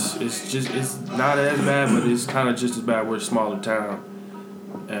 And it's not as bad, but it's kind of just as bad. We're a smaller town,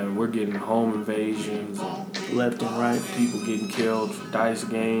 and we're getting home invasions and Left and right. people getting killed for dice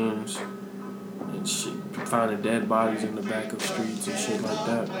games and shit, finding dead bodies in the back of streets and shit like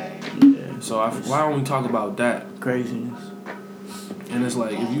that. Yeah. So why don't we talk about that? Craziness. And it's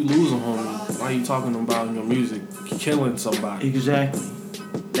like, if you lose a homie, why are you talking about in your music killing somebody? Exactly.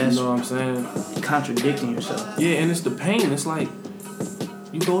 That's You know what I'm saying? contradicting yourself. Yeah, and it's the pain. It's like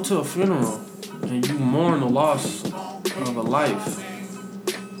you go to a funeral and you mourn the loss of a life,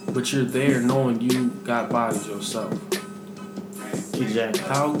 but you're there knowing you got bodies yourself. Exactly.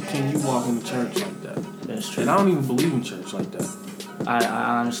 How can you walk into church like that? That's true. And I don't even believe in church like that. I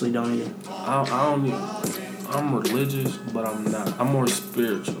honestly don't either. I don't even. I'm religious, but I'm not. I'm more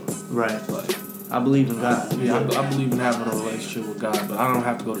spiritual. Right. Like, I believe in God. yeah, I believe in having a relationship with God, but I don't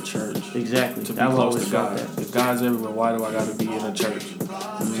have to go to church Exactly. to be I've close always to felt God. that. If God's everywhere, why do I got to be in a church?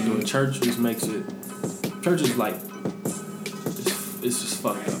 To do a church just makes it. Church is like, it's just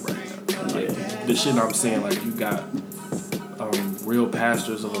fucked up right now. Like, the shit I'm saying, like, you got real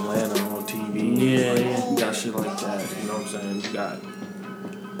pastors of Atlanta on TV. Yeah, like, yeah. You got shit like that. You know what I'm saying? You got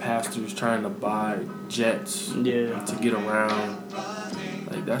pastors trying to buy jets Yeah. to get around.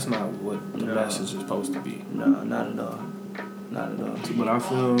 Like, that's not what the message is supposed to be. No, not at all. Not at all. But I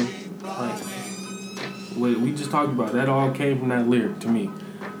feel like what we just talked about, that all came from that lyric to me.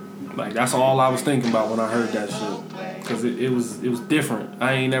 Like, that's all I was thinking about when I heard that shit. Because it was different.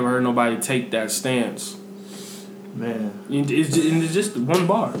 I ain't never heard nobody take that stance. Man. It's just one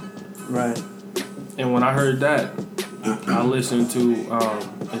bar. Right. And when I heard that, I listened to,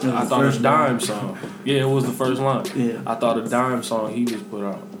 I thought a Dime song. Yeah, it was the first line. Yeah. I thought a Dime song he just put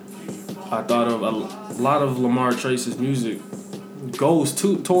out. I thought of a lot of Lamar Trace's music goes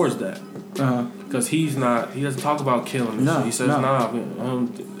towards that. Because he doesn't talk about killing. No, he says, and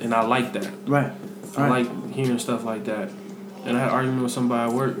I like that. Right. I like hearing stuff like that. And I had an argument with somebody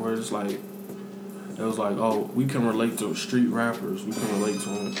at work where it's like, it was like, oh, we can relate to street rappers. We can relate to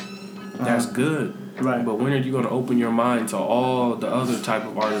them. That's good. Right. But when are you going to open your mind to all the other type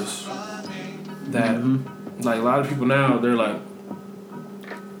of artists that, like, a lot of people now, they're like,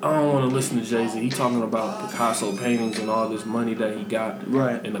 I don't want to listen to Jay-Z. He talking about Picasso paintings and all this money that he got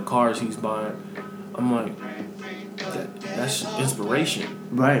Right. and the cars he's buying. I'm like, that's inspiration.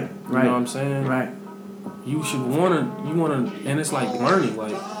 Right. You Right. know what I'm saying? Right. You should and it's like learning.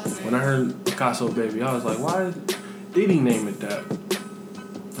 Like, when I heard Picasso Baby, I was like, why did he name it that?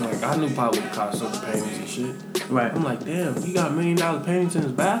 Like, I knew Pablo Picasso, the paintings and shit. Right. I'm like, damn, he got $1 million paintings in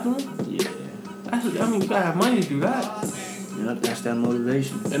his bathroom? Yeah. You gotta have money to do that. Yep, that's that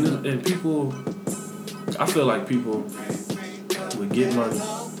motivation. And people, I feel like people would get money.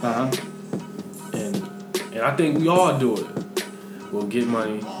 And I think we all do it. We'll get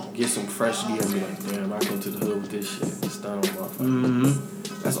money, get some fresh gear, and be like, damn, I go to the hood with this shit. It's done on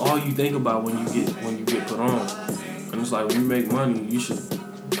motherfucker. That's all you think about when you get put on. And it's like, when you make money, you should.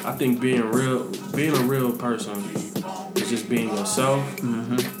 I think being a real person is just being yourself.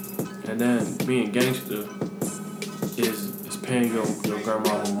 And then being gangster is paying your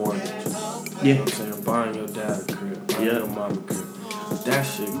grandmama mortgage. Yeah. You know what I'm saying? Buying your dad a crib, buying your mama a crib. That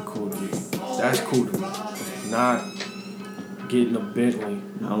shit cool to me. That's cool to me. Not getting a Bentley,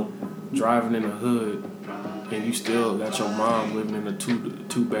 driving in the hood, and you still got your mom living in a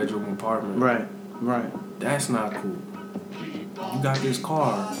two-bedroom apartment. Right. Right. That's not cool. You got this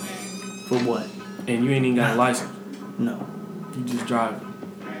car. For what? And you ain't even got a license. No. You just driving.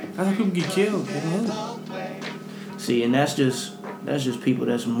 That's how people get killed in the hood. See, and that's just people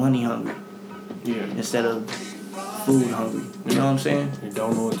that's money hungry. Yeah. Instead of food hungry. You know what I'm saying? They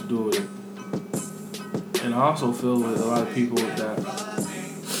don't know what to do with it. And I also feel with a lot of people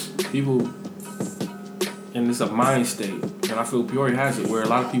and it's a mind state. And I feel Peoria has it where a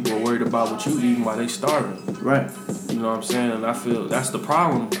lot of people are worried about what you eating while they starving. Right. You know what I'm saying? And I feel that's the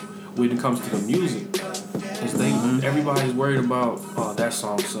problem when it comes to the music. Because everybody's worried about, oh, that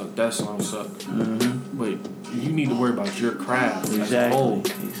song sucked, But you need to worry about your craft as a whole.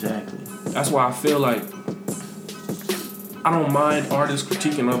 Exactly. That's why I feel like I don't mind artists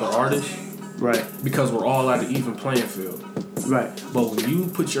critiquing other artists. Right. Because we're all at an even playing field. Right. But when you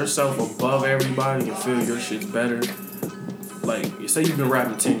put yourself above everybody and feel your shit's better, like, say you've been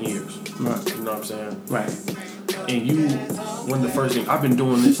rapping 10 years. Right. You know what I'm saying? Right. And one of the first things, I've been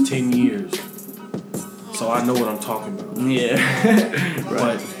doing this 10 years. So I know what I'm talking about. Yeah.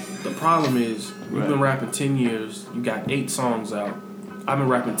 But the problem is, we've been rapping 10 years. You got 8 songs out. I've been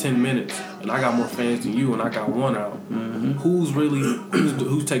rapping 10 minutes, and I got more fans than you, and I got 1 out. Mm-hmm.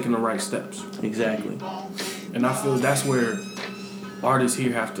 Who's taking the right steps? Exactly. And I feel that's where artists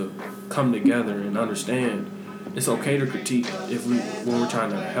here have to come together and understand it's okay to critique when we're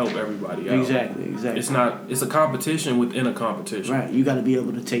trying to help everybody out. Exactly. It's a competition within a competition. Right. You got to be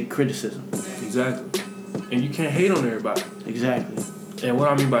able to take criticism. Exactly. And you can't hate on everybody. Exactly. And what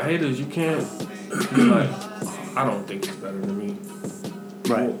I mean by hate is you can't be like, I don't think it's better than me.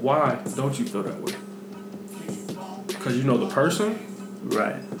 Right. Well, why don't you feel that way? Because you know the person?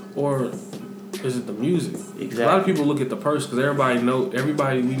 Right. Or is it the music? Exactly. A lot of people look at the person because we know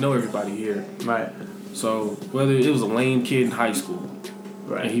everybody here. Right. So whether it was a lame kid in high school,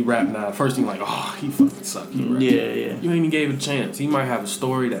 right, and he rapped now, first thing like, oh, he fucking sucked. Yeah. You ain't even gave it a chance. He might have a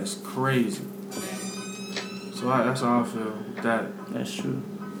story that's crazy. So that's how I feel with that. That's true.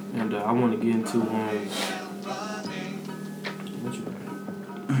 And I want to get into what you got?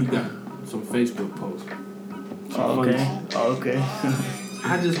 You got some Facebook posts. Okay.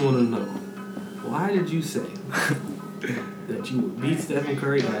 I just want to know, why did you say that you would beat Stephen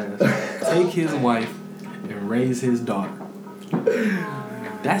Curry's ass, take his wife, and raise his daughter?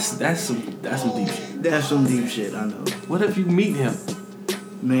 That's some deep shit. That's some deep shit, I know. What if you meet him?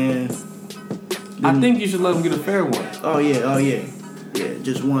 Man. I think you should let him get a fair one. Oh yeah. Yeah,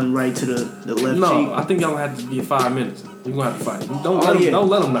 just one right to the left cheek. No, I think y'all have to get 5 minutes. You're going to have to fight. Don't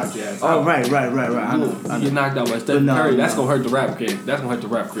let him knock your ass out. Oh, right. I know. You get knocked out by Stephen Curry. That's going to hurt the rap career. That's going to hurt the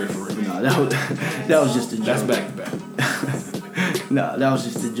rap career for real. No, that was just a joke. That's back to back. No, that was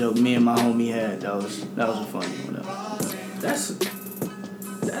just a joke me and my homie had. That was a funny one.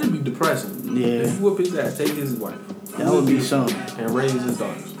 That'd be depressing. Yeah. If you whoop his ass, take his wife. That would be something. And raise his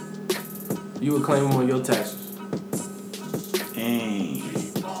daughters. You would claim him on your taxes. Dang.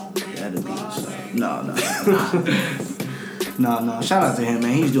 That'd be something. No. No. Shout out to him,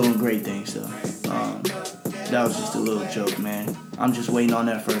 man. He's doing great things, though. That was just a little joke, man. I'm just waiting on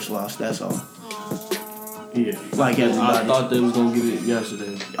that first loss. That's all. Yeah. Like everybody. I thought they was gonna get it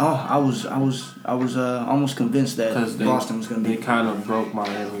yesterday. Oh, I was almost convinced that Boston was gonna be. They kind of broke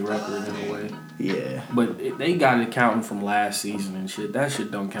Miami record in a way. Yeah. But they got it counting from last season and shit. That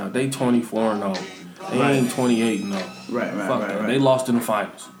shit don't count. They 24-0. They ain't 28-0. Right. They lost in the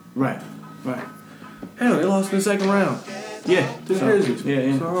finals. Right. Hell, they lost in the second round. Yeah. To the Grizzlies.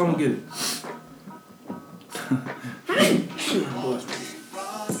 Yeah. So I don't get it.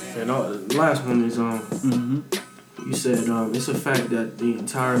 And the last one is you said it's a fact that the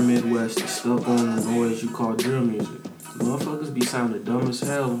entire Midwest is stuck on the noise you call drill music. Motherfuckers be sounding dumb as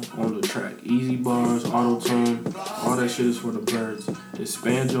hell on the track. Easy bars, auto-tune, all that shit is for the birds.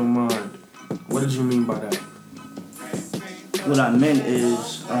 Expand your mind. What did you mean by that? What I meant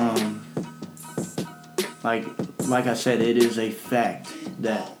is, like I said, it is a fact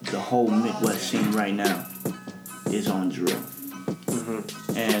that the whole Midwest scene right now is on drill.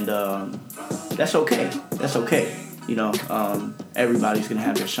 Mm-hmm. And that's okay. You know, everybody's gonna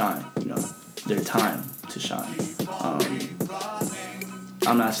have their shine. You know, their time to shine.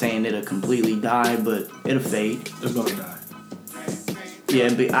 I'm not saying it'll completely die, but it'll fade. It's gonna die.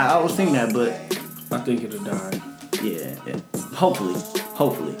 Yeah, but I was thinking that, but I think it'll die. Yeah. Hopefully.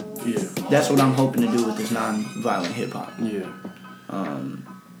 Yeah. That's what I'm hoping to do with this non-violent hip hop. Yeah.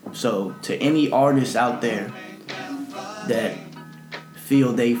 So to any artists out there that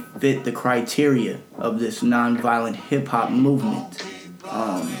feel they fit the criteria of this non-violent hip hop movement,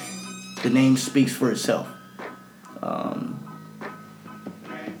 the name speaks for itself.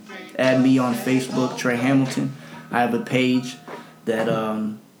 Add me on Facebook, Trey Hamilton. I have a page that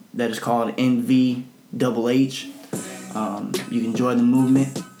is called NVHH. You can join the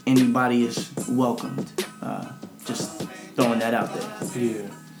movement. Anybody is welcomed. Just throwing that out there. Yeah.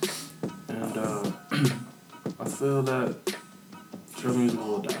 And I feel that drill music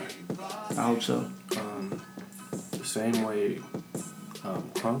will die. I hope so. The same way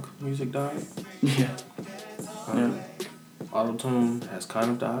punk music died. Yeah. Auto-tune has kind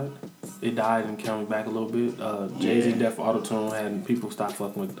of died. It died and coming back a little bit. Jay-Z Def Auto-tune had people stop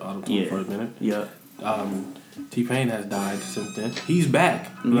fucking with Auto-tune for a minute. Yeah. T-Pain has died since then. He's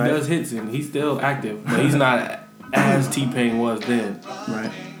back. He does hits and he's still active, but he's not as T-Pain was then. Right.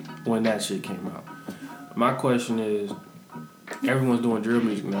 When that shit came out. My question is, everyone's doing drill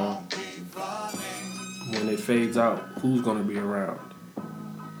music now. When it fades out, who's gonna be around?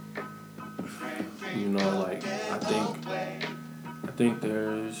 You know, like I think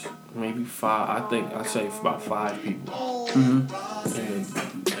there's maybe 5. I'd say about 5 people in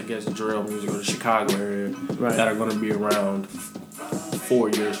the, I guess, drill music or the Chicago area that are gonna be around 4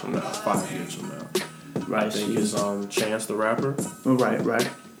 years from now, 5 years from now. Right. I think it's Chance the Rapper. Right.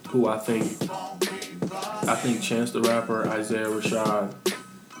 Who I think Chance the Rapper, Isaiah Rashad,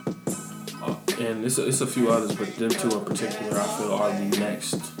 and it's a few others, but them two in particular, I feel are the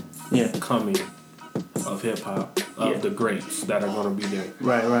next coming of hip hop, of the greats that are gonna be there.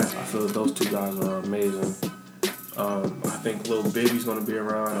 Right. I feel those two guys are amazing. I think Lil Baby's gonna be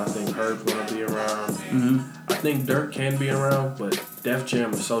around. I think Herb's gonna be around. Mm-hmm. I think Dirk can be around, but Def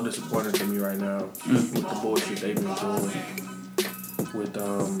Jam is so disappointing to me right now with the bullshit they've been doing. With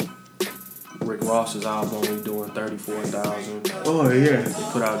Rick Ross's album, we doing $34,000. Oh yeah. They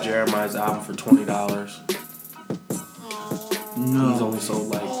put out Jeremiah's album for $20. No. He's only sold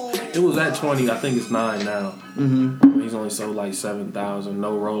like, it was at 20. I think it's 9 now. Mm-hmm. He's only sold like 7,000.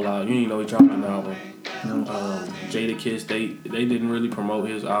 No rollout. You didn't know he dropped an album. No. Jadakiss, they didn't really promote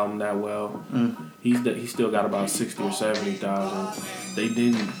his album that well. He still got about 60 or 70,000. They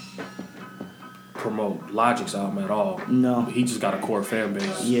didn't promote Logic's album at all. No. He just got a core fan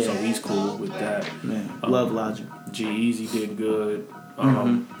base, so he's cool with that. Man, love Logic. G-Eazy did good.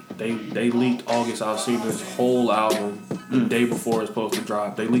 They leaked August Alsina's whole album the day before it was supposed to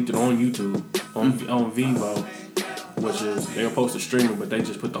drop. They leaked it on YouTube, on Vevo, which is, they were supposed to stream it, but they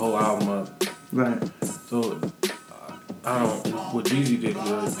just put the whole album up. Right. So, what Jeezy did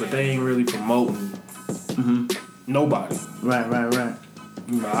good, but they ain't really promoting nobody. Right.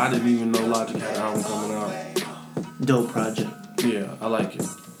 You know, I didn't even know Logic had an album coming out. Dope project. Yeah, I like it.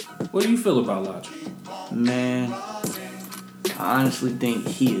 What do you feel about Logic? Man, I honestly think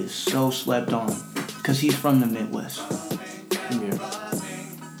he is so slept on because he's from the Midwest. Yeah.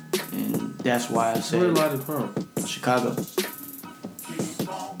 And that's why I say Where Logic from? Chicago.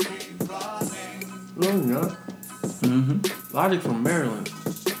 No, you're not. Mm-hmm. Logic from Maryland.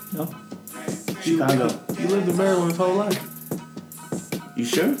 No. Chicago. You lived in Maryland his whole life. You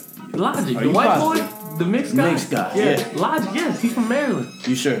sure? Logic, Are the you white positive? boy, the mixed guy. Mixed guy, Yeah. yeah. Logic, yes, he's from Maryland.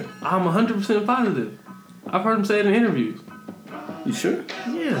 You sure? I'm 100% positive. I've heard him say it in interviews. You sure?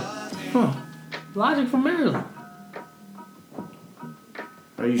 Yeah. Huh. Logic from Maryland.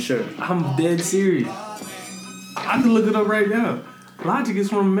 Are you sure? I'm dead serious. I can look it up right now. Logic is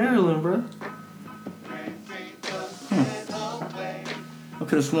from Maryland, bro. I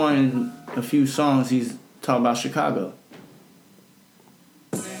could have sworn in a few songs he's talking about Chicago.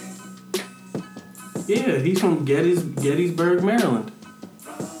 Yeah, he's from Gettysburg, Maryland.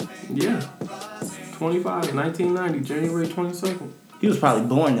 Yeah. 1990, January 22nd. He was probably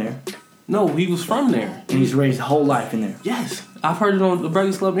born there. No, he was from there. And he's raised whole life in there. Yes. I've heard it on the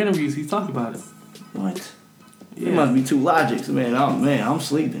Breakfast Club interviews. He's talking about it. What? Yeah. It must be two Logics, man. I'm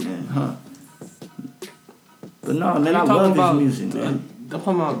sleeping, man, huh? But no, man, I love his music, man. I'm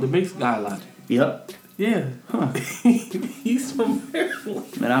talking about the mixed guy Logic. Yep. Yeah. Huh. He's from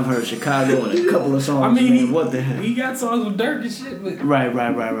Maryland. Man, I've heard Chicago in a couple of songs. I mean, man. What the hell? He got songs with Dirk and shit, but Right.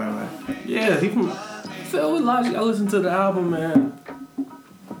 yeah, he from Phil with Logic. I listened to the album, man,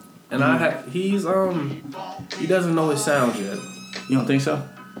 and he doesn't know his sound yet. You don't think so?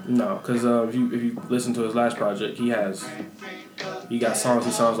 No, because if you listen to his last project, he got songs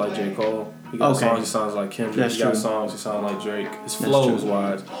he sounds like J. Cole. He got songs he sounds like Kendrick. That's he got true. songs he sounds like Drake. His flows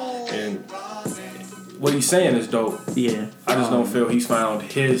wise, and what he's saying is dope. Yeah. I just don't feel he's found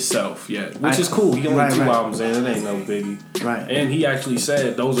his self yet, which is cool. He only two albums in. It ain't no biggie. Right. And he actually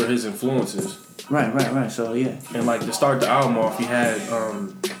said those are his influences. Right. So yeah. And like to start the album off, he had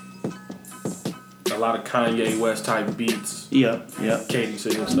a lot of Kanye West type beats. Yep. Katy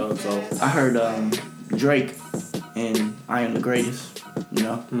singing stuff. So I heard Drake and I Am the Greatest. You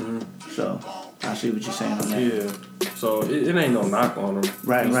know. So I see what you're saying on that. yeah. So it ain't no knock on him.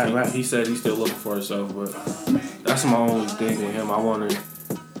 Right. He said he's still looking for himself, but that's my only thing with him. I want to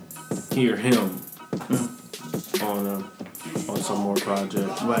hear him on some more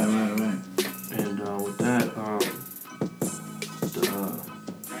projects. Right. And with that,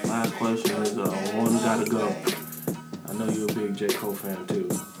 the last question is one gotta go. I know you're a big J. Cole fan too.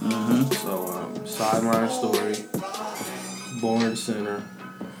 So Sideline Story, Born Center,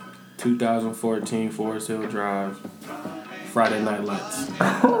 2014 Forest Hill Drive, Friday Night Lights.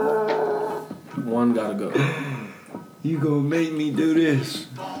 One gotta go. You gonna make me do this?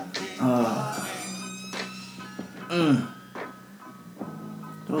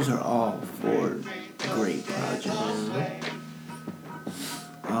 Those are all 4 great projects.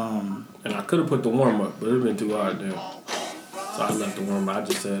 And I could have put the warm up, but it'd been too hard then. So I left the warm up. I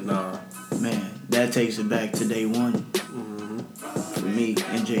just said nah. Man, that takes it back to day one for me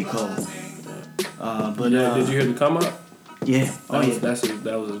and J. Cole. But yeah, did you hear the come up? Yeah. That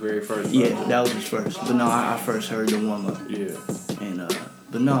was his very first. Yeah, that was his first. But no, I first heard the warm up. Yeah. And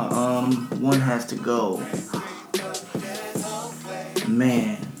but no, one has to go.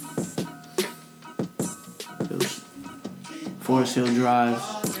 Man, it was Forest Hill Drive,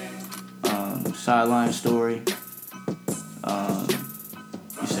 Sideline Story.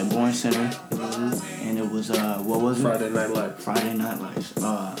 You said Born Center, and it was what was it? Friday Night Lights. Friday Night Lights.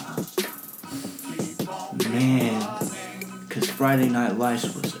 Man, cause Friday Night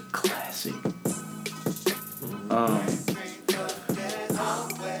Lights was a classic.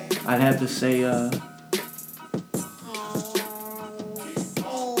 I'd have to say,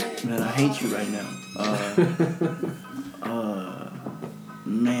 man, I hate you right now.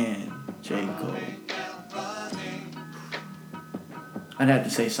 Man, J. Cole. I'd have to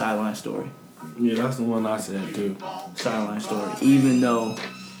say Sideline Story. Yeah, that's the one I said too. Sideline Story. Even though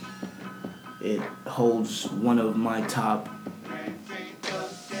it holds one of my top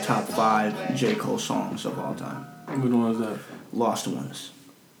 5 J. Cole songs of all time. Which one was that? Lost Ones.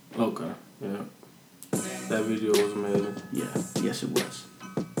 Okay, yeah. That video was amazing. Yeah, yes it was.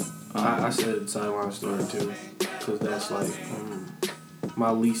 I said Sideline Story too, because that's like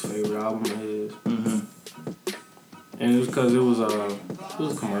my least favorite album of his. Mm-hmm. And it was because it was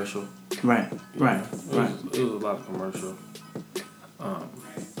commercial. Right. It was a lot of commercial.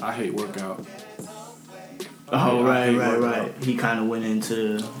 I hate Workout. Oh, right. He kind of went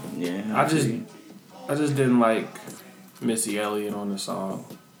into I just didn't like Missy Elliott on the song.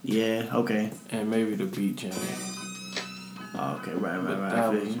 Yeah. Okay. And maybe the beat change. Oh, okay. Right.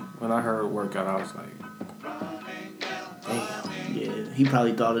 When I heard Workout, I was like, damn. Yeah, he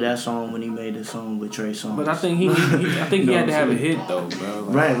probably thought of that song when he made the song with Trey Songz. But I think he had to have a hit though, bro.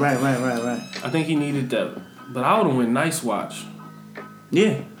 Like, right. I think he needed that. But I would have went Nice Watch.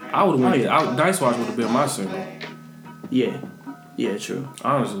 Yeah. I would have went. Nice Watch would have been my single. Yeah, true.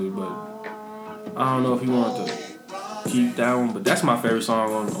 Honestly, but I don't know if he wanted to keep that one. But that's my favorite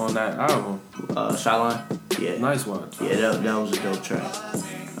song on that album. Sideline. Yeah. Nice Watch. Yeah, that was a dope track.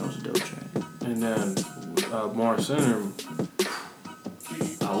 And then Born Center.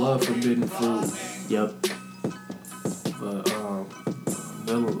 I love Forbidden Fruit. Yep. But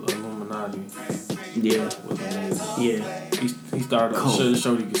Illuminati. Yeah. Was amazing. Yeah. He started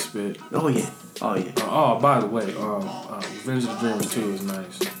showed he could spit. Oh yeah. By the way, Revenge of the Dreamers 2 is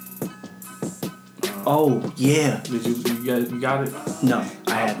nice. Oh yeah. Did you got it? No,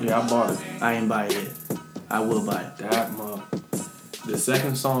 I haven't. Yeah, I bought it. I ain't buy it yet. I will buy it. The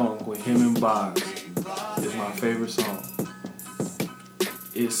second song with him and Boz is my favorite song.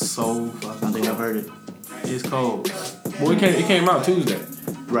 It's so fucking I think cold. I've heard it. It's cold. Well, it came out Tuesday.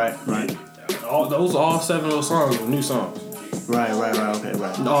 Right. All 7 of those songs were new songs. Right. Okay,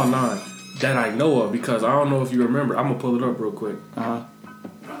 right. All 9 that I know of, because I don't know if you remember. I'm gonna pull it up real quick.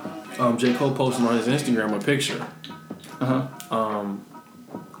 J. Cole posted on his Instagram a picture.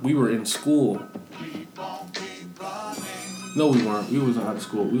 We were in school. No, we weren't. We was out of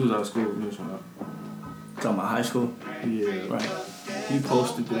school. We was out of school when this one out. Talking about high school? Yeah. Right. He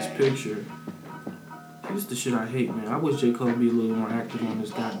posted this picture. This is the shit I hate, man. I wish J. Cole would be a little more active on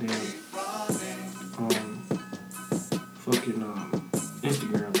this goddamn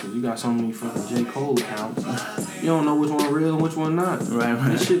Instagram, because you got so many fucking J. Cole accounts. You don't know which one real and which one not. Right.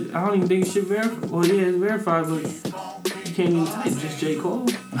 This shit, I don't even think shit verified. Well, yeah, it's verified, but you can't even type just J. Cole.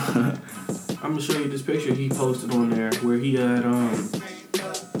 I'm gonna show you this picture he posted on there where he had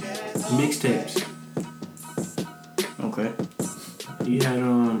mixtapes. Okay. He had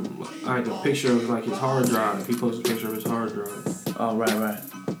like a picture of like his hard drive. He posted a picture of his hard drive. Oh, right.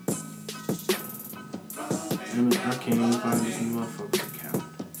 And I can't even find this motherfucker's account.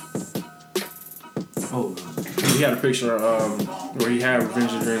 Oh, he had a picture where he had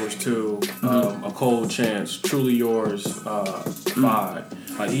Revenge of the Dreamers 2, A Cold Chance, Truly Yours,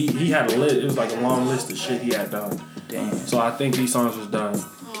 5. Like he had a list. It was like a long list of shit he had done. Damn. So I think these songs was done.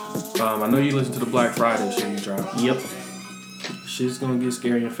 I know you listened to the Black Friday shit he dropped. Yep. Shit's gonna get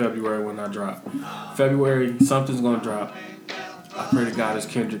scary in February when I drop. February, something's gonna drop. I pray to God it's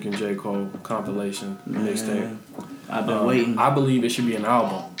Kendrick and J. Cole compilation mixtape. I've been waiting. I believe it should be an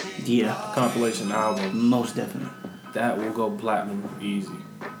album. Yeah. A compilation album. Most definitely. That will go platinum easy.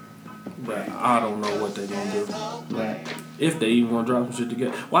 But I don't know what they're gonna do. Right. If they even gonna drop some shit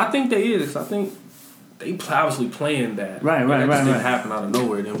together. Well, I think they is. I think they obviously planned that. Right. That just didn't happen out of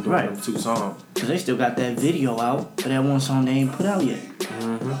nowhere, them doing them 2 songs. Because they still got that video out for that one song they ain't put out yet.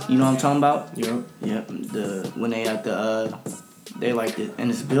 Mm-hmm. You know what I'm talking about? Yep. When they at the, they like in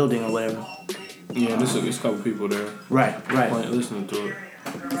this building or whatever. Yeah, there's a couple people there. Right. Listening to it.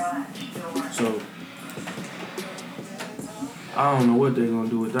 So, I don't know what they're gonna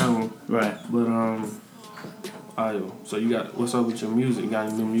do with that one. Right. But So you got, what's up with your music? You got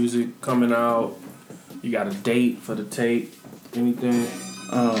any new music coming out? You got a date for the tape? Anything?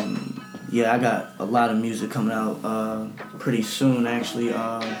 Yeah, I got a lot of music coming out pretty soon, actually.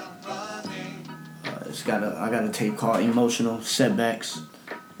 I got a tape called Emotional Setbacks.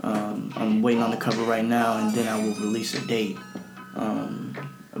 I'm waiting on the cover right now, and then I will release a date.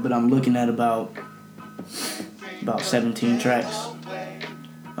 But I'm looking at about 17 tracks.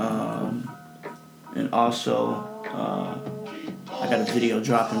 And also, I got a video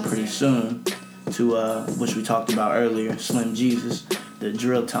dropping pretty soon to which we talked about earlier, Slim Jesus, the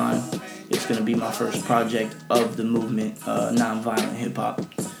Drill Time. It's gonna be my first project of the movement, nonviolent hip hop.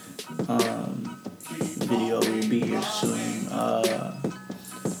 Video will be here soon.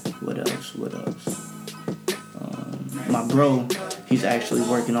 What else? My bro, he's actually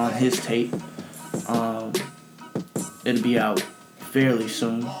working on his tape. It'll be out fairly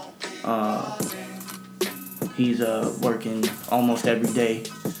soon. He's working almost every day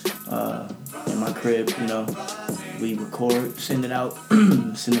in my crib. You know, we record, send it out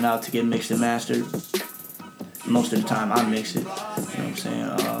to get mixed and mastered. Most of the time, I mix it. You know what I'm saying?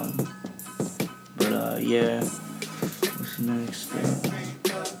 But yeah, what's next?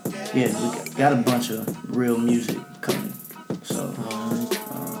 Yeah, we got a bunch of real music coming, so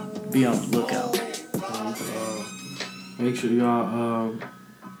be on the lookout. Make sure y'all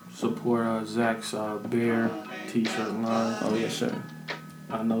support Zach's Bear t-shirt line. Oh yes, sir.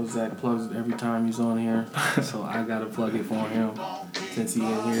 I know Zach plugs it every time he's on here, so I gotta plug it for him since he's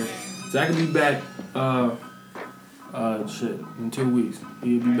in here. Zach will be back. In 2 weeks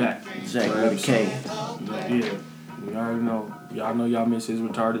he'll be back. Zach with a K. Yeah, we already know. Y'all know y'all miss his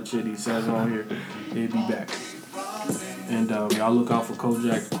retarded shit he says on here. He'll be back. And y'all look out for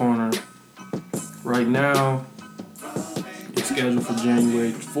Kojak Corner. Right now, it's scheduled for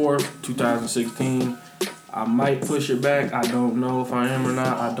January 4th, 2016. I might push it back. I don't know if I am or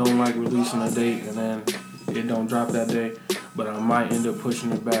not. I don't like releasing a date and then it don't drop that day. But I might end up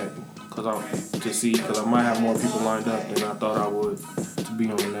pushing it back because I might have more people lined up than I thought I would to be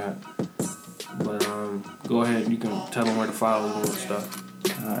on that. But go ahead. You can tell them where to follow you and stuff.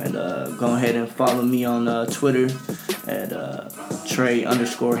 Alright, go ahead and follow me on Twitter at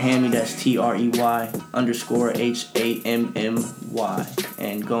Trey_Hammy. That's TREY_HAMMY.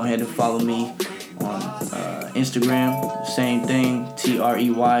 And go ahead and follow me on Instagram. Same thing,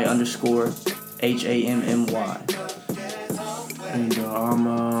 TREY_HAMMY. And I'm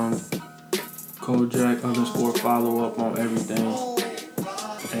Kojak _follow up on everything.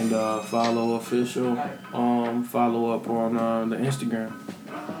 And follow official. Follow up on the Instagram.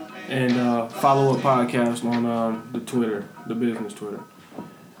 And follow up podcast on the Twitter, the business Twitter.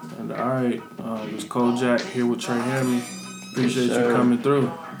 And alright, it's Kojak here with Trey Hammy. Appreciate you coming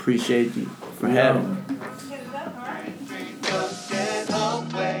through. Appreciate you for having me.